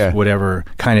 whatever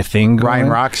kind of thing going. Ryan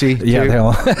Roxy. Yeah, they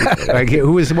all.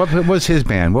 What was his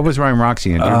band? What was Ryan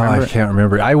Roxy in? Do you remember? I can't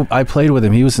remember. I played with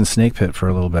him. He was in Snake Pit for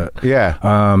a little bit. Yeah.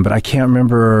 But I can't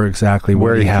remember exactly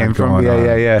where he came from.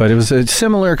 Yeah. But it was a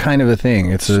similar kind of a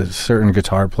thing. It's a certain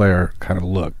guitar player kind of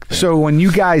look thing. So when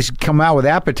you guys come out with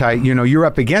Appetite, you're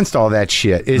up against all that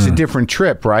shit. It's a different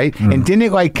trip, right? And didn't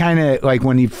it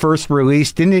when you first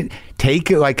released, didn't it take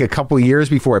a couple of years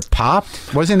before it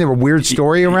popped? Wasn't there a weird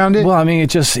story around it? Well, I mean,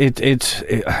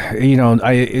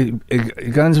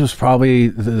 Guns was probably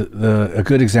a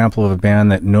good example of a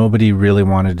band that nobody really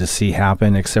wanted to see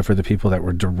happen, except for the people that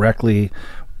were directly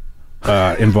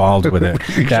involved with it.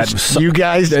 You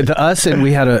guys, us, and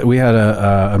we had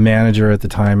a manager at the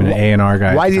time and an A&R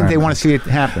guy. Why didn't they want to see it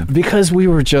happen? Because we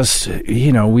were just,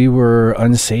 we were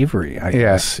unsavory, I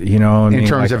guess. In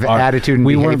terms of attitude and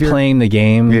behavior? We weren't playing the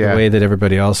game the way that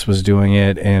everybody else was doing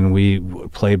it, and we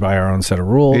played by our own set of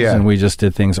rules, and we just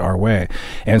did things our way.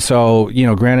 And so,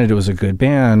 granted, it was a good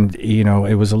band.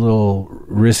 It was a little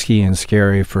risky and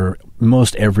scary for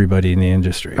most everybody in the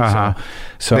industry.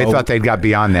 So they thought they'd got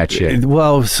beyond that shit.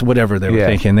 Well, whatever they were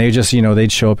thinking, they just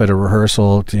they'd show up at a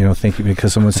rehearsal, thinking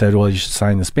because someone said, "Well, you should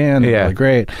sign this band." They're really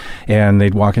great, and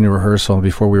they'd walk into rehearsal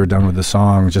before we were done with the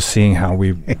song, just seeing how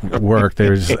we worked. They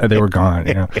were gone.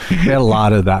 They had a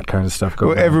lot of that kind of stuff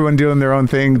going on. Everyone doing their own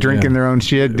thing, drinking their own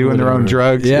shit, doing their own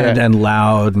drugs, and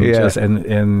loud, and just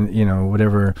and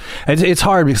whatever. It's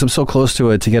hard because I'm so close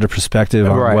to it to get a perspective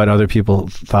on what other people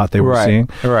thought they were seeing.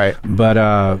 Right. But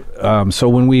so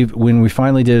when we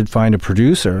finally did find a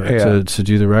producer to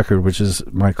do the record, which is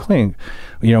Mike Klink,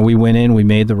 we went in, we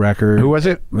made the record. Who was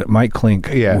it? Mike Klink.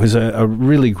 Yeah, was a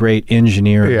really great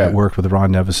engineer that worked with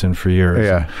Ron Nevison for years.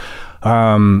 Yeah.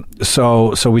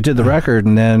 So we did the record,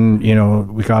 and then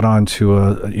we got on to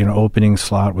a opening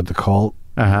slot with the Cult.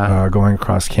 Going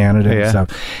across Canada and stuff,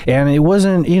 and it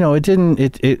wasn't, the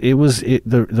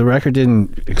record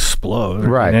didn't explode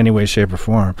in any way, shape, or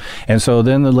form, and so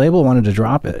then the label wanted to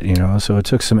drop it, so it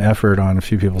took some effort on a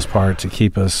few people's part to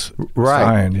keep us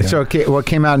signed. So it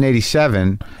came out in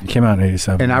 '87. It came out in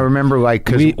 '87, and I remember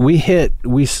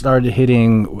we started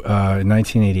hitting in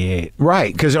 1988,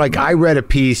 right? Because I read a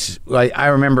piece, I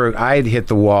remember I had hit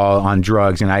the wall on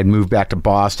drugs, and I had moved back to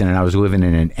Boston, and I was living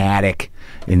in an attic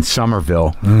in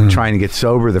Somerville, trying to get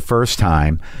sober the first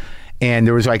time. And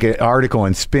there was an article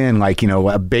in Spin,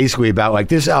 basically about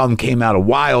this album came out a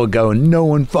while ago and no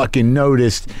one fucking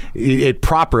noticed it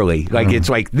properly. It's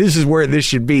this is where this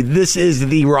should be. This is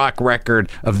the rock record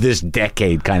of this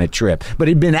decade kind of trip. But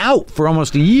it'd been out for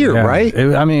almost a year, right?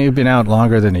 It'd been out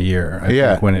longer than a year. I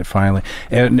think, when it finally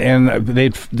and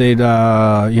they'd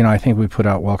I think we put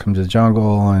out Welcome to the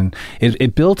Jungle, and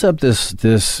it built up this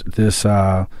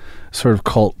sort of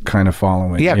cult kind of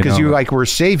following. Yeah, because you were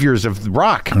saviors of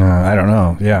rock. I don't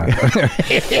know.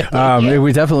 Yeah.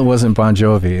 We definitely wasn't Bon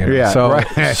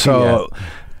Jovi. So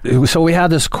we had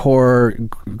this core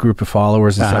group of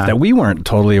followers and stuff that we weren't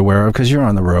totally aware of, because you're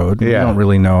on the road. You don't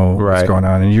really know what's going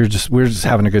on, and we're just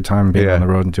having a good time being on the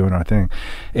road and doing our thing.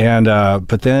 And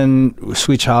but then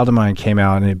Sweet Child of Mine came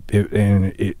out, and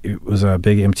it was a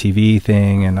big MTV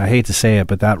thing, and I hate to say it,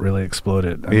 but that really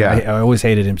exploded. I always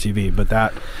hated MTV, but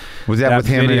that. Was that with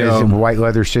him video, in his white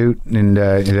leather suit and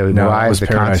no, it was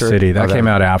Paradise concert? City. That came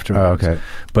out afterwards. Oh, okay.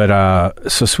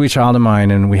 But so Sweet Child of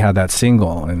Mine, and we had that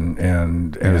single, and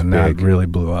that really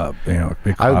blew up.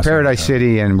 Paradise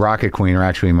City and Rocket Queen are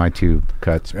actually my two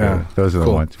cuts. Yeah, those are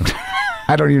the ones.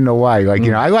 I don't even know why.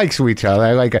 I like Sweet Child.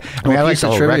 I like the whole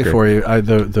trivia record. For you.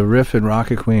 The riff in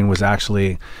Rocket Queen was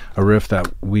actually a riff that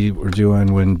we were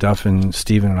doing when Duff and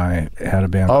Steven and I had a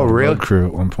band called Road Crew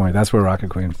at one point. That's where Rocket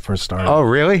Queen first started. Oh,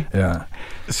 really? Yeah.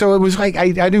 So it was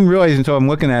I didn't realize until I'm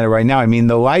looking at it right now. I mean,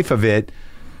 the life of it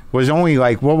was only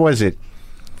what was it?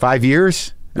 5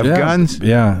 years of Guns?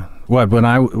 Yeah. What,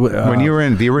 when you were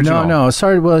in the original? No, it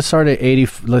started 80,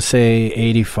 let's say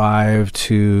 85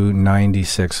 to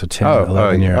 96, so 10,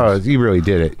 11 years. Oh, you really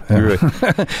did it. Yeah.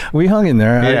 We hung in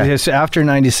there. Yeah. After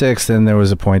 96, then there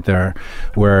was a point there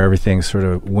where everything sort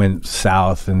of went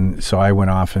south, and so I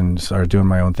went off and started doing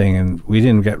my own thing, and we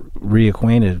didn't get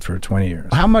reacquainted for 20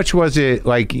 years. How much was it,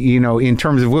 in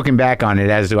terms of looking back on it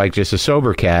as just a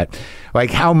sober cat,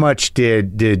 how much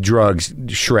did drugs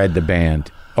shred the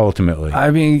band? Ultimately,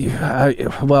 when did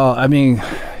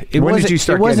you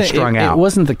start getting strung out? It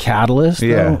wasn't the catalyst.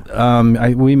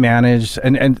 Though. We managed,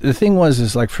 and the thing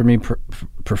was for me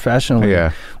professionally,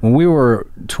 when we were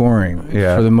touring,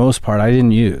 for the most part, I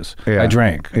didn't use. I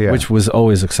drank, which was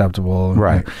always acceptable.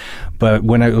 Right. But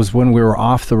when we were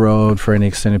off the road for any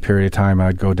extended period of time,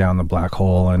 I'd go down the black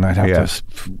hole, and I'd have to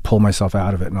pull myself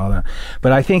out of it and all that.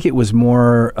 But I think it was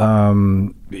more.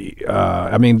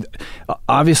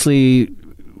 Obviously,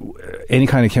 any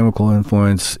kind of chemical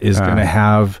influence is going to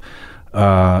have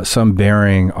some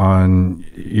bearing on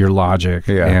your logic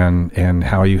and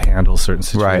how you handle certain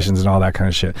situations and all that kind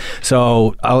of shit.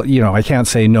 So I can't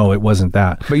say no, it wasn't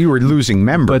that. But you were losing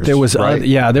members. But there was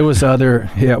there was other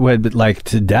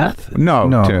to death. No,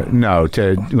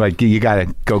 you got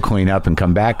to go clean up and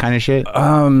come back kind of shit.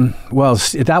 Well,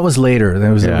 that was later.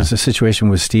 There was a situation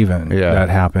with Steven that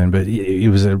happened, but it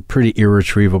was a pretty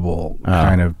irretrievable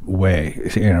kind of way,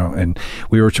 and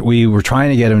we were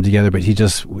trying to get him together, but he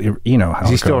just how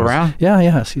is he still around? Yeah,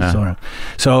 he's still around.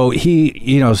 So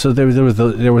so there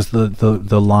was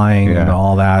the lying and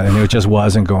all that, and it just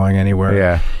wasn't going anywhere.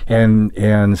 Yeah.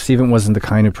 And Steven wasn't the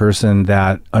kind of person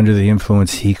that under the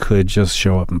influence he could just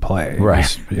show up and play. Right.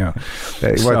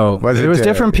 So there was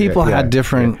different people had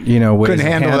different ways couldn't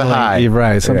handle the high.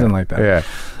 Right, something like that. Yeah.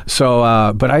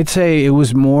 So, but I'd say it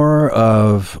was more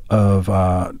of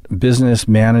business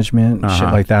management, shit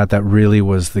like that really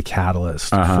was the catalyst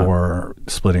for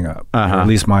splitting up. Or at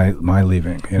least my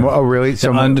leaving. You know? Oh, really?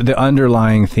 So the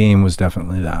underlying theme was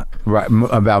definitely that. Right,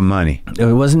 about money.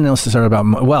 It wasn't necessarily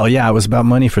about well, yeah, it was about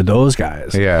money for those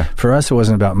guys. Yeah. For us, it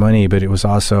wasn't about money, but it was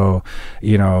also,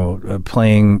 you know,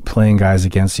 playing guys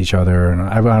against each other, and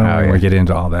I don't want to get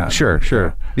into all that. Sure.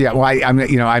 Yeah, well,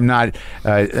 I'm not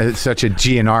such a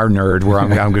GNR nerd where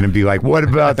I'm going to be like, what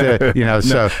about the, you know? No,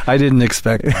 so I didn't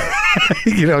expect that.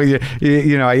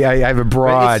 I have a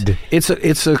broad. It's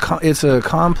a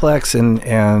complex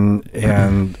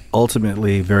and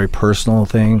ultimately very personal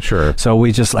thing. Sure. So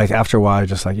we just like after a while,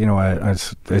 just like, you know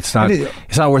what, it's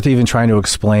not worth even trying to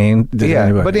explain.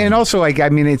 Yeah, but and also like, I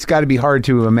mean, it's got to be hard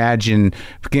to imagine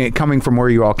coming from where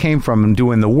you all came from and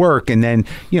doing the work, and then,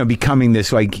 you know, becoming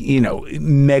this like, you know,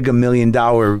 mega $1 million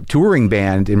touring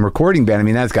band and recording band. I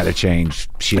mean, that's got to change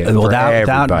shit. Well, for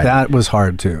everybody. that was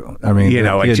hard too. I mean, you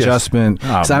know, the adjustment.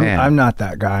 I'm not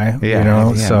that guy. Yeah, you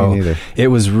know, yeah, so me neither. it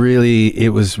was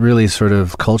really sort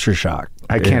of culture shock.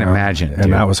 I can't imagine,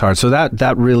 and that was hard. So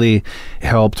that really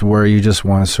helped, where you just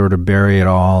want to sort of bury it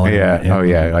all. Like, you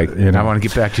know, I want to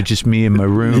get back to just me in my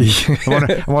room. I want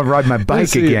to ride my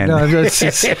bike again. No, that's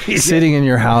just sitting in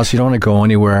your house. You don't want to go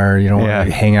anywhere. You don't want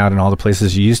to hang out in all the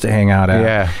places you used to hang out at.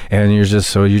 Yeah. And you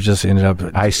just ended up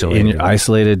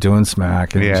isolated doing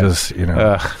smack, and just, you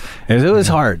know, it was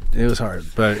hard. It was hard,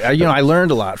 but you know, I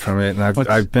learned a lot from it, and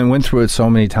I've went through it so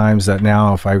many times that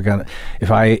now if I get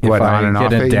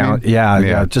it down,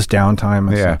 just downtime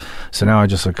and stuff. So now I'm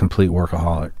just a complete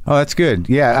workaholic. Oh, that's good.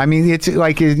 Yeah, I mean, it's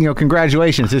like, you know,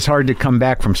 congratulations. It's hard to come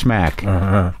back from smack.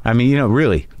 I mean, you know,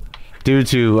 really. Due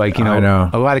to, like, you know,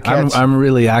 a lot of cats. I'm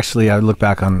really, actually, I look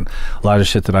back on a lot of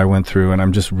shit that I went through, and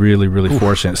I'm just really, really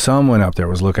fortunate. Someone up there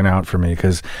was looking out for me,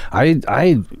 because I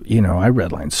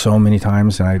redlined so many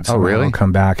times, and I'd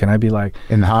come back, and I'd be like,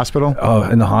 in the hospital? Oh,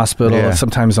 in the hospital,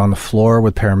 sometimes on the floor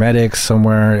with paramedics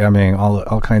somewhere. I mean,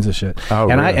 all kinds of shit. Oh,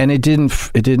 and really?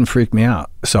 It didn't freak me out,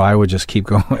 so I would just keep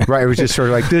going. Right, it was just sort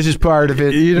of like, this is part of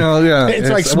it. You know, yeah. It's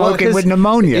like smoking with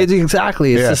pneumonia.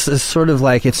 Exactly. It's just sort of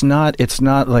like, it's not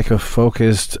like a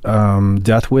focused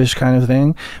death wish kind of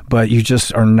thing, but you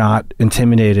just are not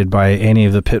intimidated by any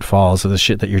of the pitfalls of the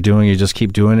shit that you're doing. You just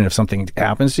keep doing it. If something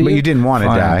happens to you, but you didn't want to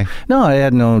die. No, I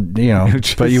had no, you know,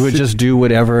 but you would just do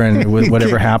whatever, and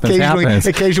whatever happens.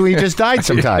 Occasionally you just died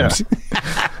sometimes.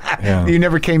 Yeah. You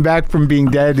never came back from being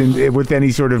dead with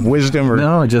any sort of wisdom, or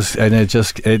no?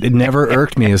 It never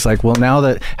irked me. It's like, well, now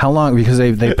that, how long? Because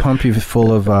they pump you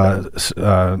full of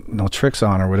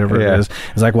Trixon or whatever it is.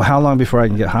 It's like, well, how long before I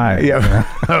can get high?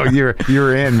 Yeah. Oh,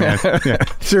 you're in, man. Yeah.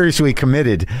 Seriously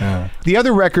committed. Yeah. The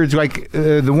other records, like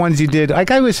the ones you did,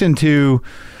 like I listened to.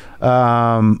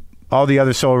 All the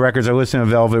other solo records, I listened to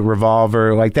Velvet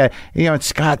Revolver, like that. You know,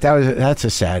 Scott, that's a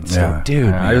sad song, dude.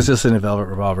 Yeah. I was listening to Velvet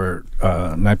Revolver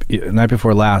night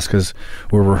before last, because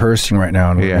we're rehearsing right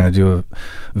now, and we're going to do a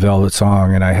Velvet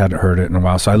song, and I hadn't heard it in a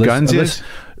while. So I listened. Guns is?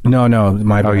 No,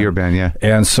 my band. Oh, your band, yeah.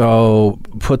 And so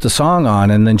put the song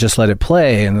on, and then just let it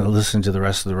play, and listen to the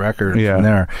rest of the record from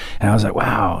there. And I was like,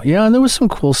 wow, you know, and there was some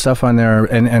cool stuff on there,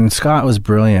 and Scott was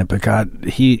brilliant, but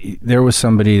there was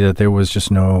somebody that there was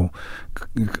just no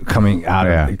coming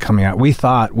out. We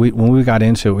thought when we got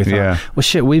into it, we thought, well,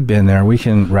 shit, we've been there. We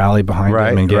can rally behind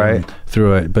him and get him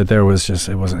through it. But there was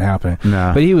it wasn't happening.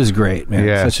 No. But he was great, man.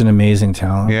 Yeah. Such an amazing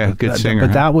talent. Yeah, good singer.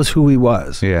 But that was who he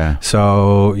was. Yeah.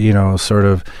 So, you know, sort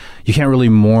of, you can't really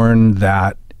mourn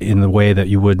that in the way that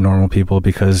you would normal people,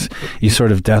 because you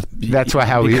sort of death. That's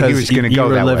how he was going to go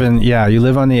that way. Yeah, you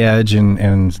live on the edge,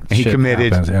 and he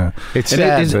committed. Happens, yeah. It's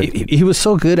sad. He was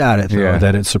so good at it, though,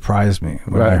 that it surprised me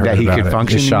when I heard that he about could it.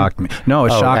 function. It shocked me. No, it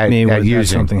shocked me when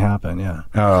something happened. Yeah.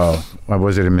 Oh, well,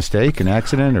 was it a mistake, an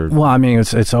accident, or? Well, I mean,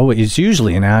 it's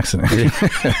usually an accident.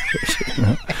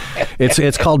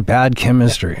 It's called bad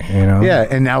chemistry, you know. Yeah,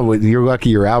 and now you're lucky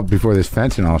you're out before this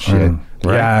fentanyl shit.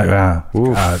 Right? Yeah.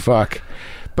 Ooh, fuck.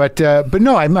 But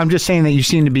no, I'm just saying that you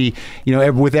seem to be, you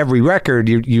know, with every record,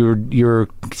 you're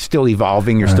still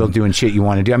evolving. You're still doing shit you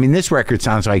want to do. I mean, this record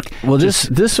sounds like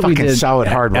this we did solid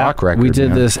hard rock record. We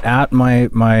did this at my.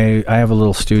 I have a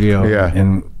little studio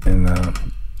in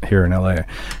here in LA,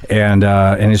 and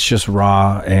it's just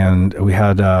raw. And we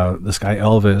had this guy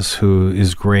Elvis, who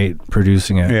is great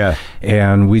producing it. Yeah.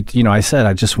 And we, you know, I said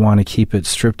I just want to keep it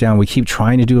stripped down. We keep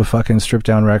trying to do a fucking stripped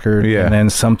down record, and then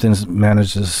something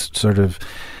manages sort of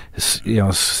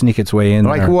sneak its way in.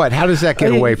 Like there. what? How does that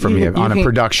get away from you on a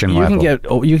production level?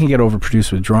 You can get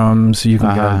overproduced with drums. You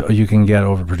can get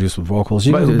overproduced with vocals.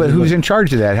 But who's in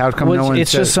charge of that? How come no one?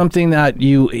 It's just something that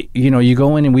you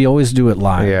go in, and we always do it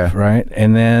live, right?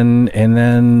 And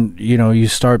then you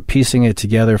start piecing it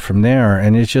together from there,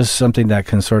 and it's just something that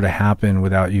can sort of happen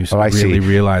without you really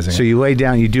realizing. So you lay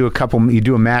down, you do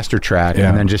a master track,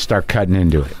 and then just start cutting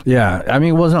into it. Yeah, I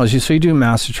mean, so you do a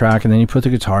master track, and then you put the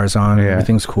guitars on, and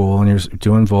everything's cool, and you're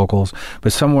doing vocals.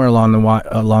 But somewhere along the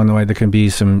way, there can be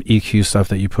some EQ stuff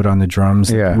that you put on the drums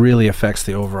that really affects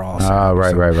the overall sound.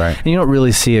 Right. And you don't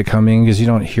really see it coming because you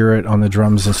don't hear it on the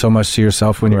drums and so much to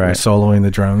yourself when you're soloing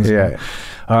the drums. Yeah.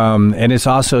 And it's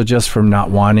also just from not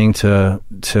wanting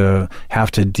to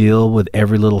have to deal with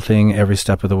every little thing every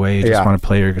step of the way. You just want to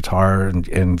play your guitar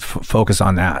and focus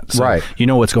on that. So you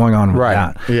know what's going on with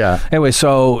that. Yeah. Anyway,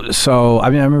 so I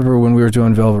mean, I remember when we were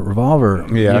doing Velvet Revolver,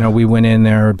 we went in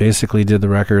there, basically did the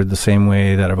record the same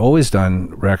way that I've always done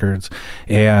records.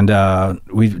 And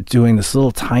we doing this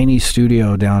little tiny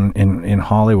studio down in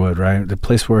Hollywood, right? The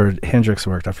place where Hendrix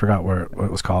worked. I forgot what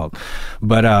it was called.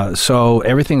 But so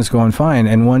everything's going fine.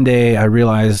 And one day I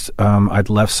realized I'd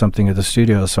left something at the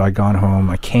studio, so I'd gone home.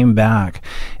 I came back,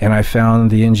 and I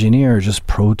found the engineer just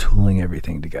pro tooling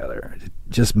everything together,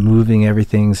 just moving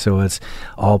everything so it's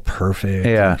all perfect.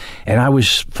 Yeah. And I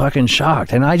was fucking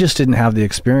shocked, and I just didn't have the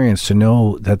experience to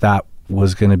know that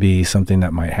was going to be something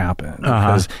that might happen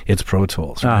because it's Pro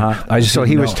Tools. Right? So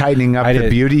he was tightening up the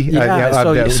beauty,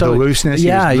 the looseness.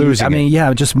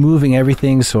 Yeah, just moving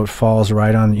everything so it falls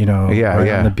right on,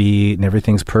 on the beat, and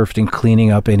everything's perfect, and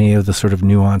cleaning up any of the sort of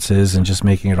nuances and just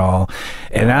making it all.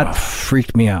 And that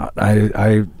freaked me out.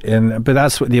 But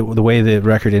that's the way the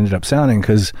record ended up sounding,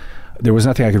 because there was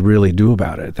nothing I could really do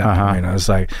about it at that point. I was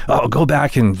like, oh, go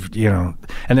back and then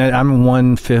I'm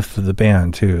 1/5 of the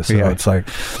band too. So it's like,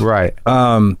 right.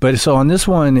 But so on this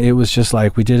one, it was just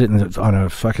like, we did it on a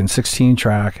fucking 16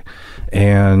 track.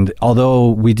 And although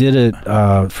we did it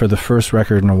for the first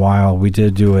record in a while, we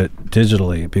did do it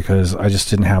digitally because I just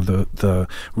didn't have the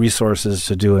resources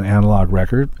to do an analog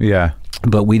record. Yeah.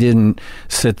 But we didn't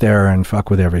sit there and fuck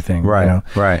with everything. Right.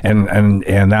 Right.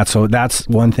 And that's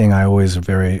one thing I always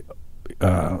very,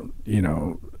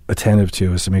 attentive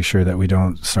to, is to make sure that we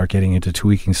don't start getting into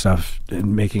tweaking stuff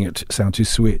and making it sound too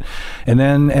sweet. And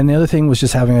the other thing was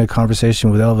just having a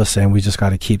conversation with Elvis, saying we just got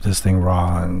to keep this thing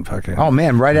raw and fucking. Oh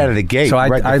man, right out of the gate. So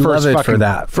I love it for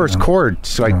that first chord.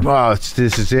 It's like,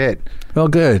 this is it. Well,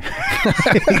 good.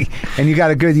 And you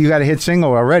got a hit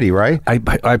single already, right?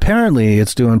 Apparently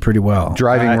it's doing pretty well.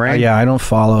 Driving Rain. I don't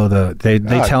follow they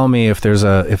tell me if there's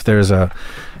a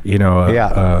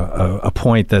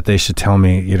point that they should tell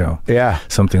me,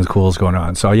 something cool is going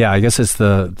on. So I guess it's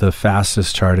the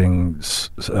fastest charting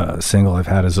single I've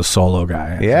had as a solo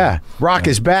guy. Yeah, rock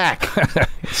is back.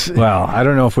 Well, I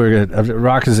don't know if we're good.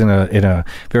 Rock is in a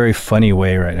very funny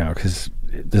way right now, because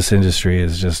this industry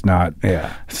is just not.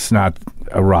 Yeah, it's not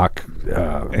a rock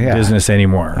business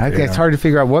anymore. It's hard to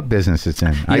figure out what business it's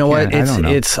in. You know what?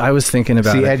 I was thinking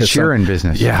about the Ed Sheeran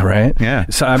business. Yeah, right. Yeah.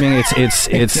 So I mean,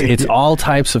 it's all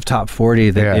types of top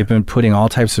 40 that they've been putting all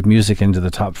types of music into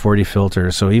the top 40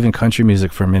 filter. So even country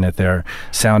music for a minute there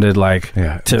sounded like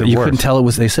you couldn't tell it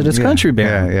was. They said it's country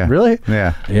band. Yeah. Really?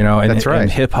 Yeah. And that's right.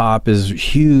 And hip hop is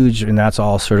huge, and that's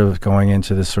all sort of going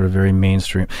into this sort of very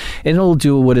mainstream. And it'll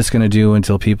do what it's going to do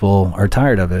until people are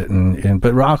tired of it.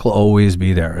 But rock will always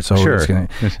be there. It's always going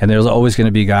to, and there's always going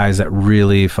to be guys that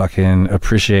really fucking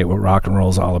appreciate what rock and roll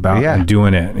is all about and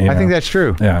doing it. I think that's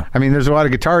true. Yeah. I mean, there's a lot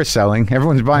of guitars selling.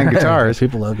 Everyone's buying guitars.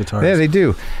 People love guitars. Yeah, they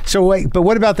do. So wait, but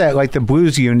what about that? Like the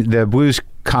blues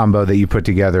combo that you put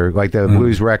together, like the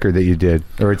blues record that you did,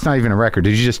 or it's not even a record.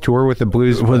 Did you just tour with the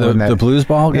blues? With the blues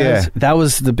ball guys? Yeah. That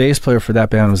was the bass player for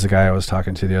that band, was the guy I was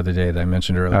talking to the other day that I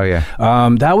mentioned earlier. Oh yeah.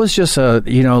 That was just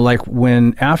like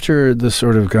when after the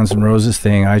sort of Guns N' Roses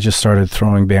thing, I just started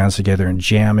throwing bands together and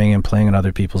jamming and playing on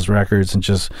other people's records and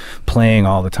just playing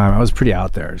all the time. I was pretty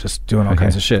out there, just doing all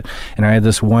kinds of shit. And I had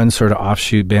this one sort of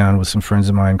offshoot band with some friends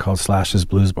of mine called Slash's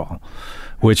Blues Ball,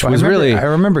 which was really... I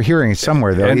remember hearing it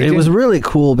somewhere, though. And it was a really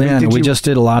cool band. We just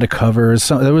did a lot of covers.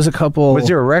 There was a couple... Was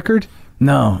there a record?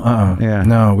 No.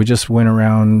 No, we just went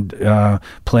around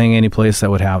playing any place that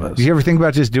would have us. Did you ever think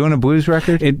about just doing a blues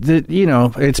record?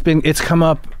 It's come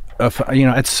up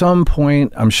at some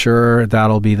point, I'm sure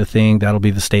that'll be the thing. That'll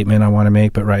be the statement I want to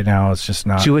make. But right now, it's just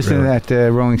not. Did you listen to that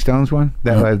Rolling Stones one?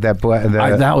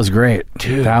 That was great.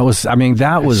 Dude, that was a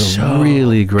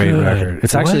really great record.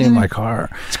 It's actually in my car.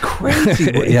 It's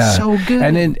crazy. Yeah. It's so good.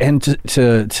 And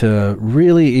to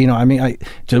really,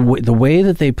 the way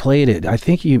that they played it, I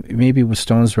think maybe with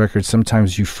Stones records,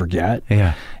 sometimes you forget.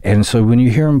 Yeah. And so when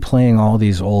you hear them playing all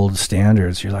these old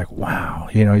standards, you're like, wow,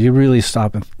 you really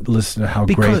stop and listen to how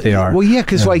great they are. Well, yeah,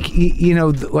 because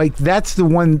that's the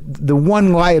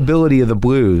one liability of the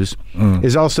blues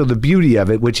is also the beauty of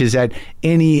it, which is that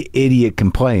any idiot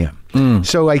can play them.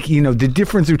 So the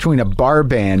difference between a bar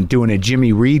band doing a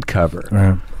Jimmy Reed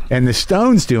cover and the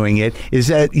Stones doing it is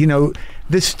that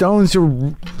the Stones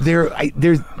are they're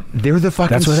the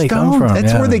fucking That's where Stones. they come from.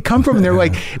 That's where they come from. And they're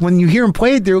like, when you hear them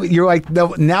play it, you're like,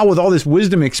 now with all this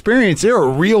wisdom experience, they're a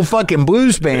real fucking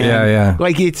blues band. Yeah.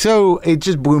 Like it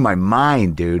just blew my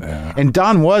mind, dude. Yeah. And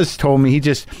Don told me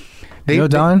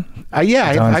Don?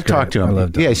 Yeah, I talked to him. I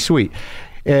love Don. Yeah, sweet.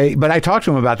 But I talked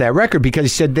to him about that record because he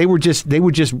said they would just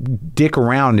dick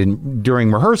around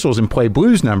during rehearsals and play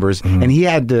blues numbers, and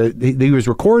he was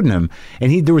recording them,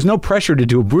 and there was no pressure to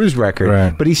do a blues record.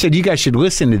 Right. But he said, you guys should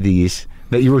listen to these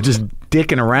that you were just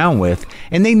dicking around with,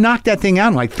 and they knocked that thing out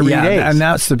in like 3 days. And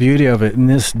that's the beauty of it in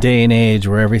this day and age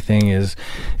where everything is,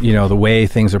 the way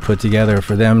things are put together,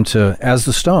 for them to, as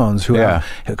the Stones, who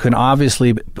can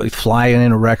obviously fly in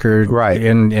a record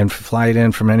and fly it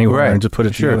in from anywhere and to put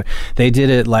it together. They did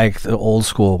it like the old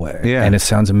school way, and it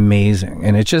sounds amazing.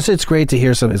 And it's great to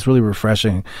hear something. It's really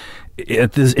refreshing.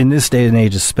 In this day and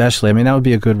age especially, I mean, that would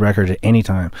be a good record at any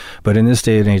time, but in this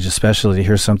day and age especially, to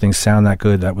hear something sound that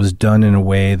good that was done in a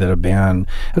way that a band,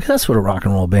 because that's what a rock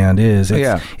and roll band is.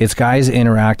 It's guys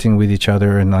interacting with each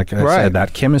other, and like I said,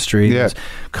 that chemistry, this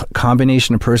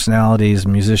combination of personalities,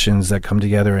 musicians that come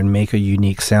together and make a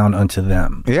unique sound unto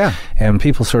them. Yeah. And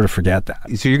people sort of forget that.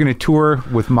 So you're going to tour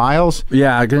with Miles?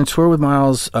 Yeah, I'm going to tour with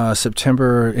Miles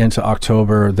September into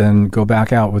October, then go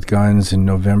back out with Guns in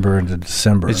November into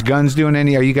December. Is Guns doing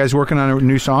are you guys working on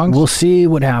new songs? We'll see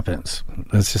what happens.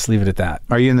 Let's just leave it at that.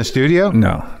 Are you in the studio?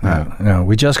 No.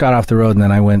 We just got off the road, and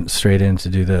then I went straight in to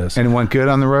do this. And it went good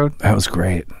on the road? That was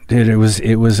great, dude. It was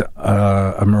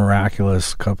a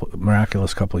miraculous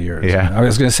couple years. Yeah. I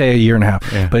was going to say a year and a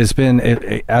half, but it's been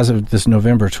as of this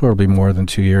November tour, it'll be more than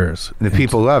 2 years. The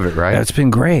people love it, right? It's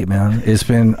been great, man. It's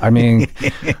been, I mean,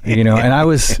 and I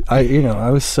was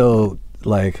so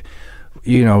like.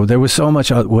 There was so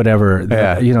much whatever.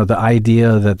 The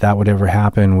idea that would ever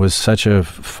happen was such a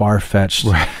far-fetched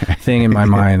thing in my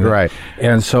mind. Right.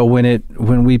 And so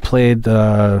when we played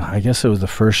I guess it was the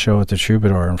first show at the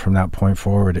Troubadour, and from that point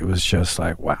forward, it was just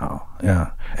like, wow.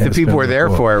 Yeah. The people were there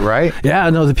for it, right? Yeah.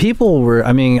 No, the people were.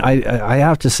 I mean, I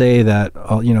have to say that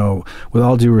with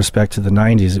all due respect to the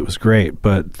 '90s, it was great,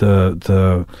 but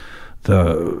the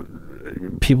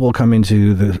people coming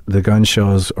to the gun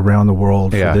shows around the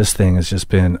world for this thing has just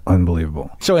been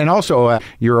unbelievable. So, and also,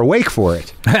 you're awake for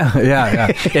it. Yeah.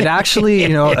 It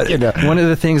actually, one of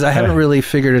the things, I haven't really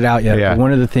figured it out yet, but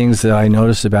one of the things that I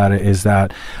noticed about it is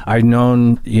that I've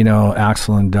known,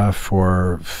 Axl and Duff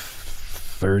for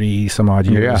 30 some odd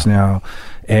years now.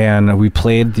 And we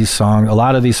played these songs. A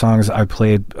lot of these songs I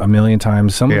played a million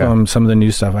times. Some of them, some of the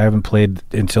new stuff I haven't played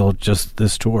until just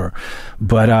this tour.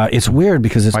 But it's weird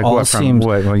because it's all seems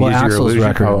Axl's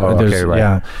record. Okay, right.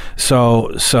 Yeah.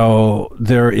 So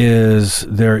there is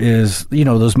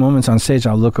those moments on stage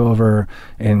I'll look over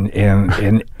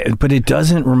and but it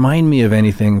doesn't remind me of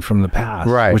anything from the past,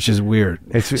 right? Which is weird.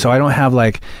 So I don't have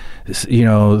like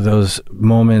those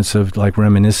moments of like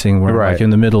reminiscing where like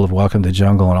in the middle of Welcome to the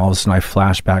Jungle and all of a sudden I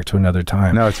flash back to another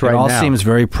time. No, it's right now. It all now. seems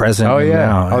very present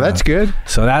now. Oh, that's good.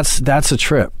 So that's a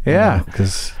trip. Yeah.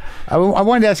 Because I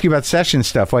wanted to ask you about session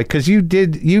stuff, like, because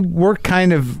you worked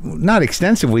kind of, not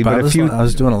extensively, but I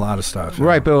was doing a lot of stuff.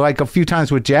 Right, but like a few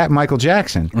times with Michael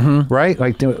Jackson, right?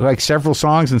 Like several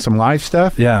songs and some live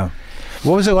stuff. Yeah.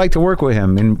 What was it like to work with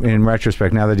him in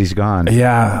retrospect now that he's gone?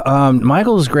 Yeah,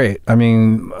 Michael was great. I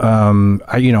mean,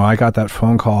 I got that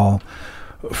phone call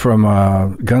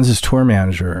from Guns' tour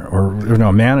manager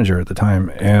manager at the time,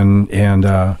 and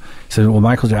said, "Well,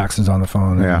 Michael Jackson's on the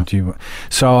phone." And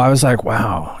so I was like,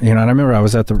 "Wow!" And I remember I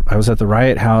was at the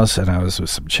Riot House, and I was with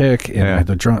some chick, and I had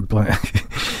the drum,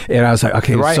 and I was like,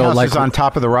 "Okay." The Riot House is on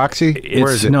top of the Roxy.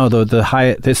 Where is it? No, the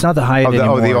Hyatt. It's not the Hyatt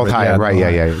anymore. The old Hyatt, right?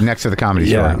 Yeah. Next to the Comedy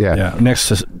Store. Yeah. Next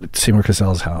to Seymour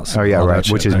Cassell's house. Oh, yeah, all that right,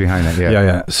 shit, which is behind it, yeah.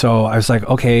 Yeah. So I was like,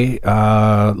 okay,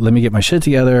 let me get my shit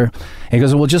together. And he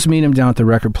goes, well, just meet him down at the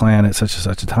Record Plant at such and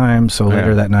such a time. So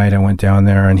later that night I went down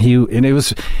there, and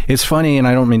it's funny, and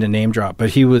I don't mean to name drop, but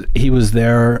he was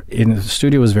there, in the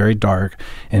studio was very dark,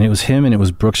 and it was him and it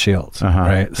was Brooke Shields,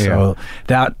 right? So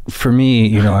that, for me,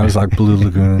 you know, I was like Blue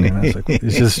Lagoon, and I was like,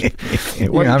 it's just,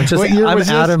 I'm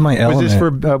out of my element. Was this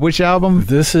for which album?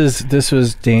 This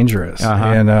was Dangerous,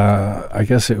 and I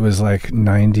guess it was like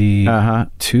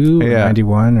 92 or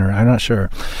 91, or I'm not sure.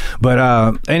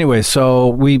 But anyway, so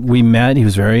we met. He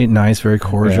was very nice, very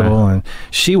cordial, and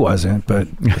she wasn't, but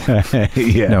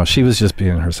no, she was just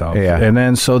being herself. Yeah. And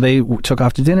then so they took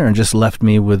off to dinner and just left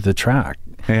me with the track.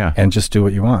 Yeah. And just do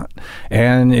what you want.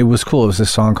 And it was cool. It was this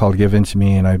song called Give In To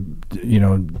Me, and I, you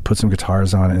know, put some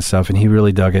guitars on it and stuff, and he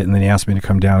really dug it. And then he asked me to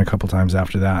come down a couple times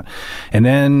after that. And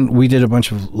then we did a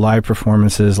bunch of live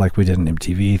performances, like we did an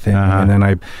MTV thing. And then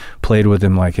I played with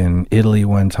him like in Italy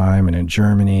one time and in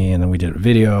Germany, and then we did a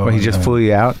video. Well, he just flew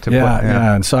you out to play?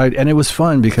 Yeah. And so and it was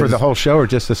fun because... For the whole show or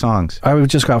just the songs? I would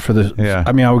just go out for the... Yeah.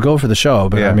 I mean, I would go for the show,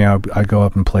 but I mean, I'd go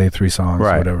up and play 3 songs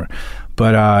or whatever.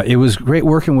 But it was great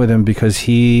working with him because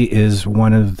he is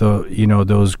one of the, you know,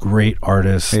 those great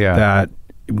artists that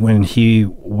when he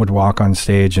would walk on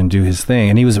stage and do his thing,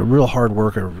 and he was a real hard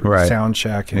worker, sound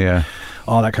check and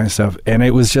all that kind of stuff. And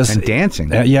it was just... And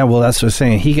dancing. Yeah, well, that's what I was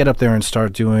saying. He'd get up there and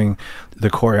start doing the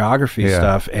choreography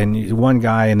stuff, and one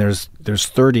guy, and there's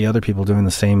 30 other people doing the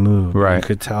same move. Right. You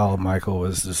could tell Michael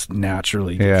was this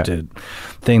naturally gifted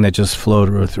thing that just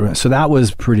flowed through it. So that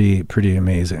was pretty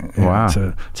amazing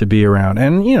to be around.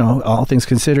 And, you know, all things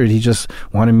considered, he just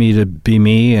wanted me to be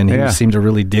me, and he seemed to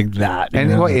really dig that. And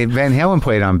Van Halen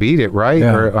played on Beat It, right?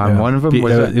 Yeah, or on one of them?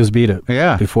 It was Beat It.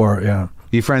 Yeah. Before,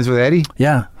 You friends with Eddie?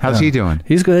 Yeah. How's he doing?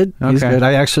 He's good. Okay. He's good.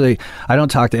 I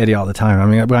don't talk to Eddie all the time. I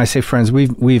mean, when I say friends,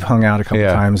 we've hung out a couple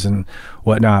times and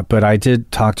whatnot, but I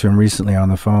did talk to him recently on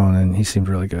the phone, and he seemed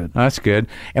really good. That's good.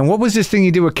 And what was this thing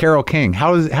you did with Carole King? That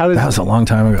was a long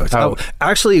time ago. Oh.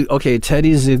 Actually, okay,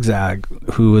 Teddy Zigzag,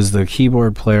 who was the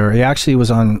keyboard player, he actually was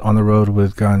on the road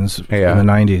with Guns in the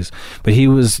 90s, but he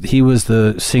was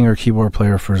the singer keyboard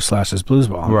player for Slash's Blues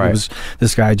Ball. Right. He was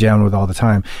this guy I jammed with all the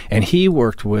time, and he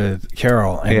worked with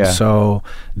Carole, and so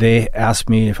they asked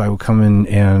me if I would come in,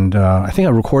 and I think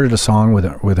I recorded a song with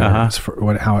her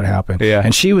for how it happened. Yeah.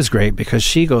 And she was great because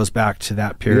she goes back to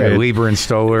that period. Yeah, Lieber and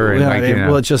Stoller. And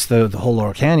well, it's just the whole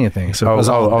Laurel Canyon thing. So it was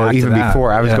even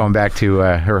before. I was going back to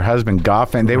her husband,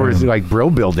 Goff, and they were like brill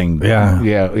building.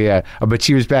 Yeah. But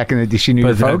she was back in she knew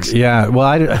your folks? Well,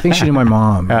 I think she knew my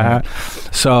mom.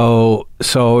 So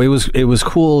it was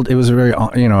cool. It was a very,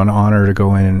 an honor to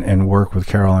go in and work with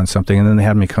Carole on something. And then they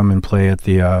had me come and play at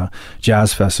the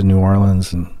Jazz Fest in New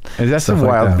Orleans. And that's a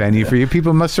wild venue for you.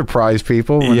 People must surprise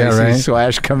people when they see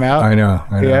Slash come out. I know.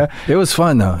 Yeah. It was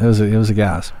fun though. It was a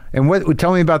gas. And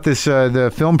tell me about this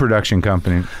the film production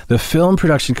company. The film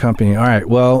production company. All right.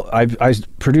 Well, I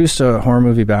produced a horror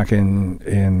movie back in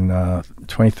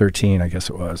 2013, I guess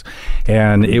it was,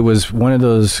 and it was one of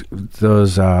those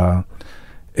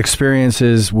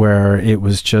experiences where it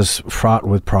was just fraught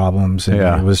with problems, and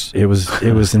it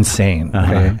was insane.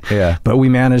 Okay? Yeah. But we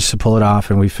managed to pull it off,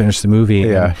 and we finished the movie.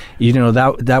 Yeah. And,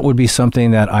 that would be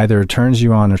something that either turns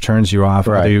you on or turns you off.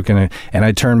 Right. And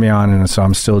it turned me on, and so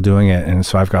I'm still doing it. And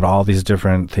so I've got all these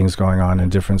different things going on in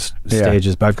different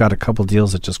stages. But I've got a couple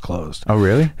deals that just closed. Oh,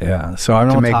 really? Yeah. So I'm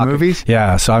to make movies.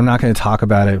 Yeah. So I'm not going to talk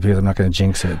about it because I'm not going to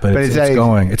jinx it. But it's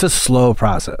going. It's a slow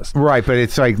process. Right. But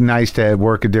it's like nice to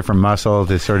work a different muscle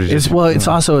to sort of just, it's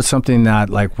also something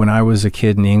that, like, when I was a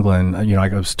kid in England, I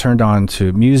was turned on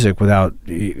to music without,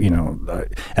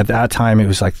 at that time it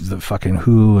was like the fucking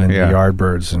Who and the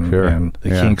Yardbirds and the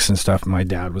Kinks and stuff. My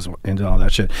dad was into all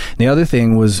that shit. And the other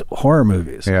thing was horror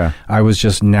movies. Yeah. I was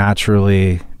just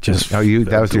naturally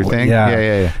that was your thing?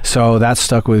 Yeah. So that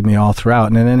stuck with me all throughout.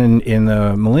 And then in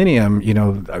the millennium,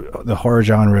 the horror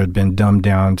genre had been dumbed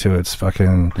down to its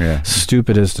fucking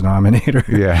stupidest denominator.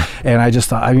 Yeah. And I just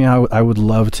thought, I would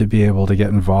love to be able to get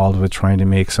involved with trying to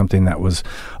make something that was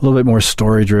a little bit more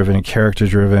story driven and character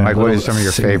driven. Like, what are some of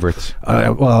your favorites?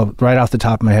 Well, right off the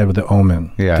top of my head, with The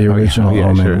Omen. Yeah. The original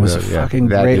Omen was a fucking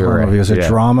great horror movie. It was a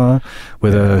drama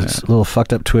with a little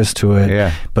fucked up twist to it.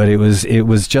 Yeah. But it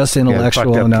was just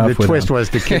intellectual enough. The twist was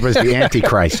the kid was the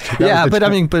Antichrist.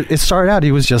 But it started out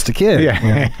he was just a kid.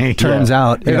 Yeah. Turns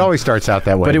out it always starts out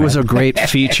that way. But it was a great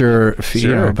feature.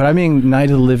 Sure. But Night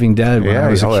of the Living Dead. When I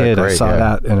was a kid, I saw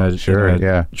that in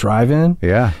a drive-in.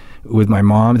 Yeah. with my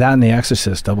mom. That and The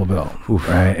Exorcist double bill,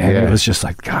 right? And Yeah. it was just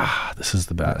like, God, this is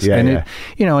the best. Yeah, and yeah.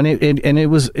 it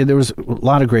was there was a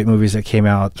lot of great movies that came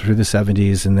out through the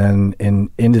 70s and then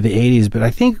into the 80s. But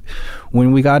I think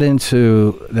when we got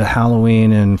into the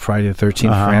Halloween and Friday the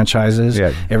 13th franchises,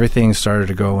 Yeah. everything started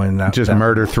to go in that Just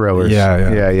murder thrillers.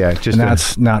 Yeah. Just And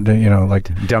that's not,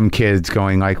 like dumb kids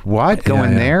going like, what?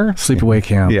 Going there? Sleepaway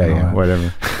Camp. Yeah, and all yeah, that.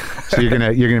 whatever. So you're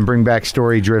gonna bring back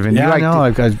story driven. Yeah, you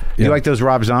I know. You like those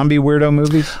Rob Zombie weirdo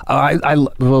movies?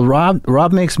 Well,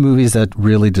 Rob makes movies that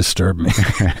really disturb me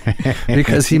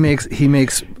because he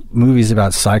makes movies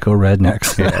about psycho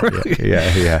rednecks.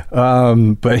 Yeah.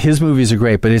 But his movies are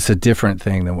great, but it's a different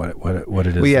thing than what it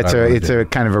is. Well, yeah, that I wanna it's do. a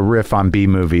kind of a riff on B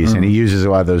movies, and he uses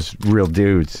a lot of those real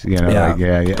dudes. You know, Are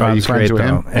you Rob's friends great, with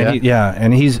him? though.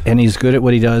 And he's good at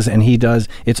what he does, and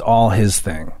it's all his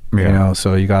thing. Yeah.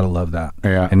 So you got to love that.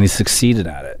 Yeah. And he succeeded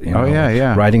at it. Oh,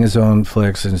 yeah. Writing his own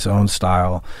flicks in his own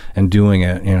style and doing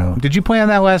it. Did you play on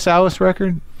that last Alice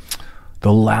record?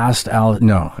 The last Alice?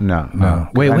 No.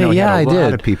 Wait, I know he yeah, had I a lot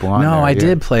did. of people on no, there, I yeah.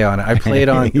 did play on it. I played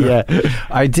on. Yeah.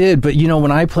 I did, but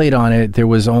when I played on it, there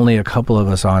was only a couple of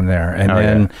us on there, and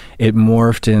then it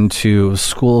morphed into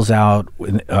School's Out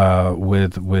with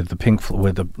the Pink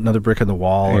with Another Brick in the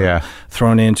Wall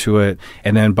thrown into it,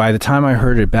 and then by the time I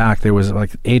heard it back, there was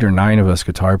like 8 or 9 of us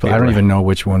guitar players. I don't even know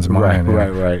which one's mine.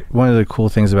 Right. One of the cool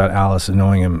things about Alice and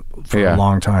knowing him for a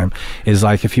long time is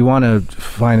like if you want to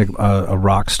find a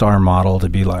rock star model to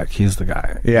be like, he's the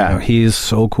guy. Yeah. He's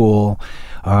so cool.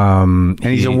 And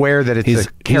he's aware that it's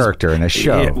a character in a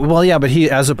show. But he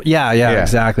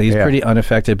exactly. He's pretty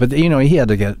unaffected. But he had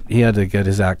to get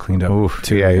his act cleaned up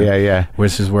too. Yeah.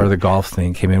 Which is where the golf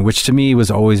thing came in, which to me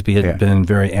was always been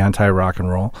very anti rock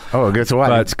and roll. Oh, guess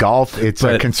what? It's golf. It's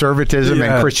conservatism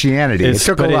and Christianity. It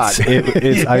took a lot.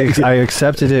 I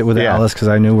accepted it with Alice because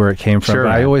I knew where it came from. Sure,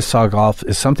 but I always saw golf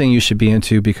as something you should be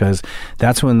into because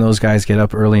that's when those guys get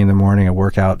up early in the morning and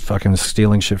work out fucking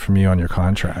stealing shit from you on your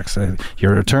contracts.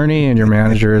 Your attorney and your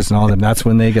managers and all them. That's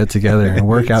when they get together and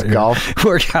work out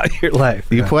your life.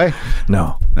 Do you play?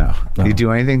 No. Do you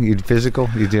do anything? You physical?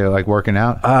 You do like working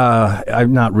out?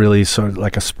 I'm not really sort of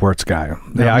like a sports guy.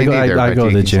 No, I go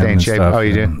to the gym stay in and shape. stuff. Oh,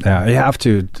 you do? Yeah, you have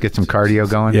to Get some cardio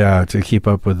going? Yeah, to keep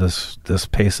up with this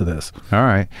pace of this. All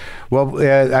right. Well,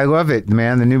 I love it,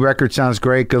 man. The new record sounds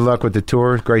great. Good luck with the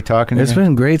tour. Great talking to you. It's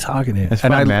been great talking to you. It's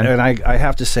fun, man. And I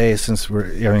have to say, since I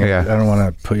don't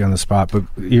want to put you on the spot, but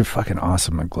you're fucking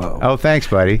awesome at Glow. Oh, thanks,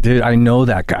 buddy. Dude, I know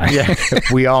that guy. Yeah,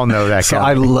 we all know that So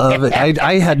guy. I love it.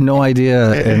 I had no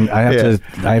idea, and I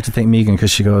have to thank Megan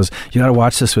because she goes, "You got to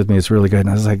watch this with me. It's really good." And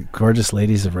I was like, "Gorgeous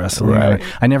Ladies of Wrestling." Right.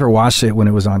 I never watched it when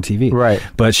it was on TV. Right.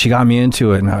 But she got me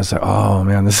into it, and I was like, "Oh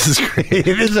man, this is great."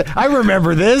 I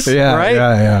remember this. Yeah, right?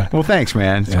 yeah. Well, thanks,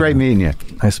 man. It's great meeting you.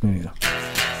 Nice meeting you.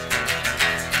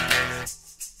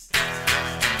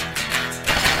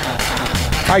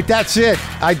 All right, that's it.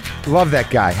 I love that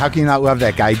guy. How can you not love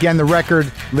that guy? Again, the record,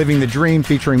 Living the Dream,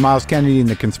 featuring Miles Kennedy and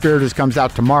the Conspirators, comes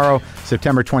out tomorrow,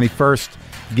 September 21st.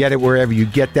 Get it wherever you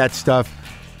get that stuff.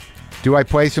 Do I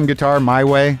play some guitar my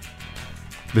way?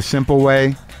 The simple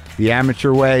way? The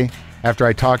amateur way? After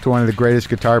I talked to one of the greatest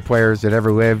guitar players that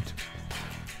ever lived?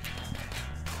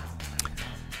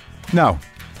 No.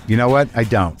 You know what? I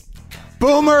don't.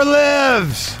 Boomer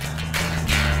lives!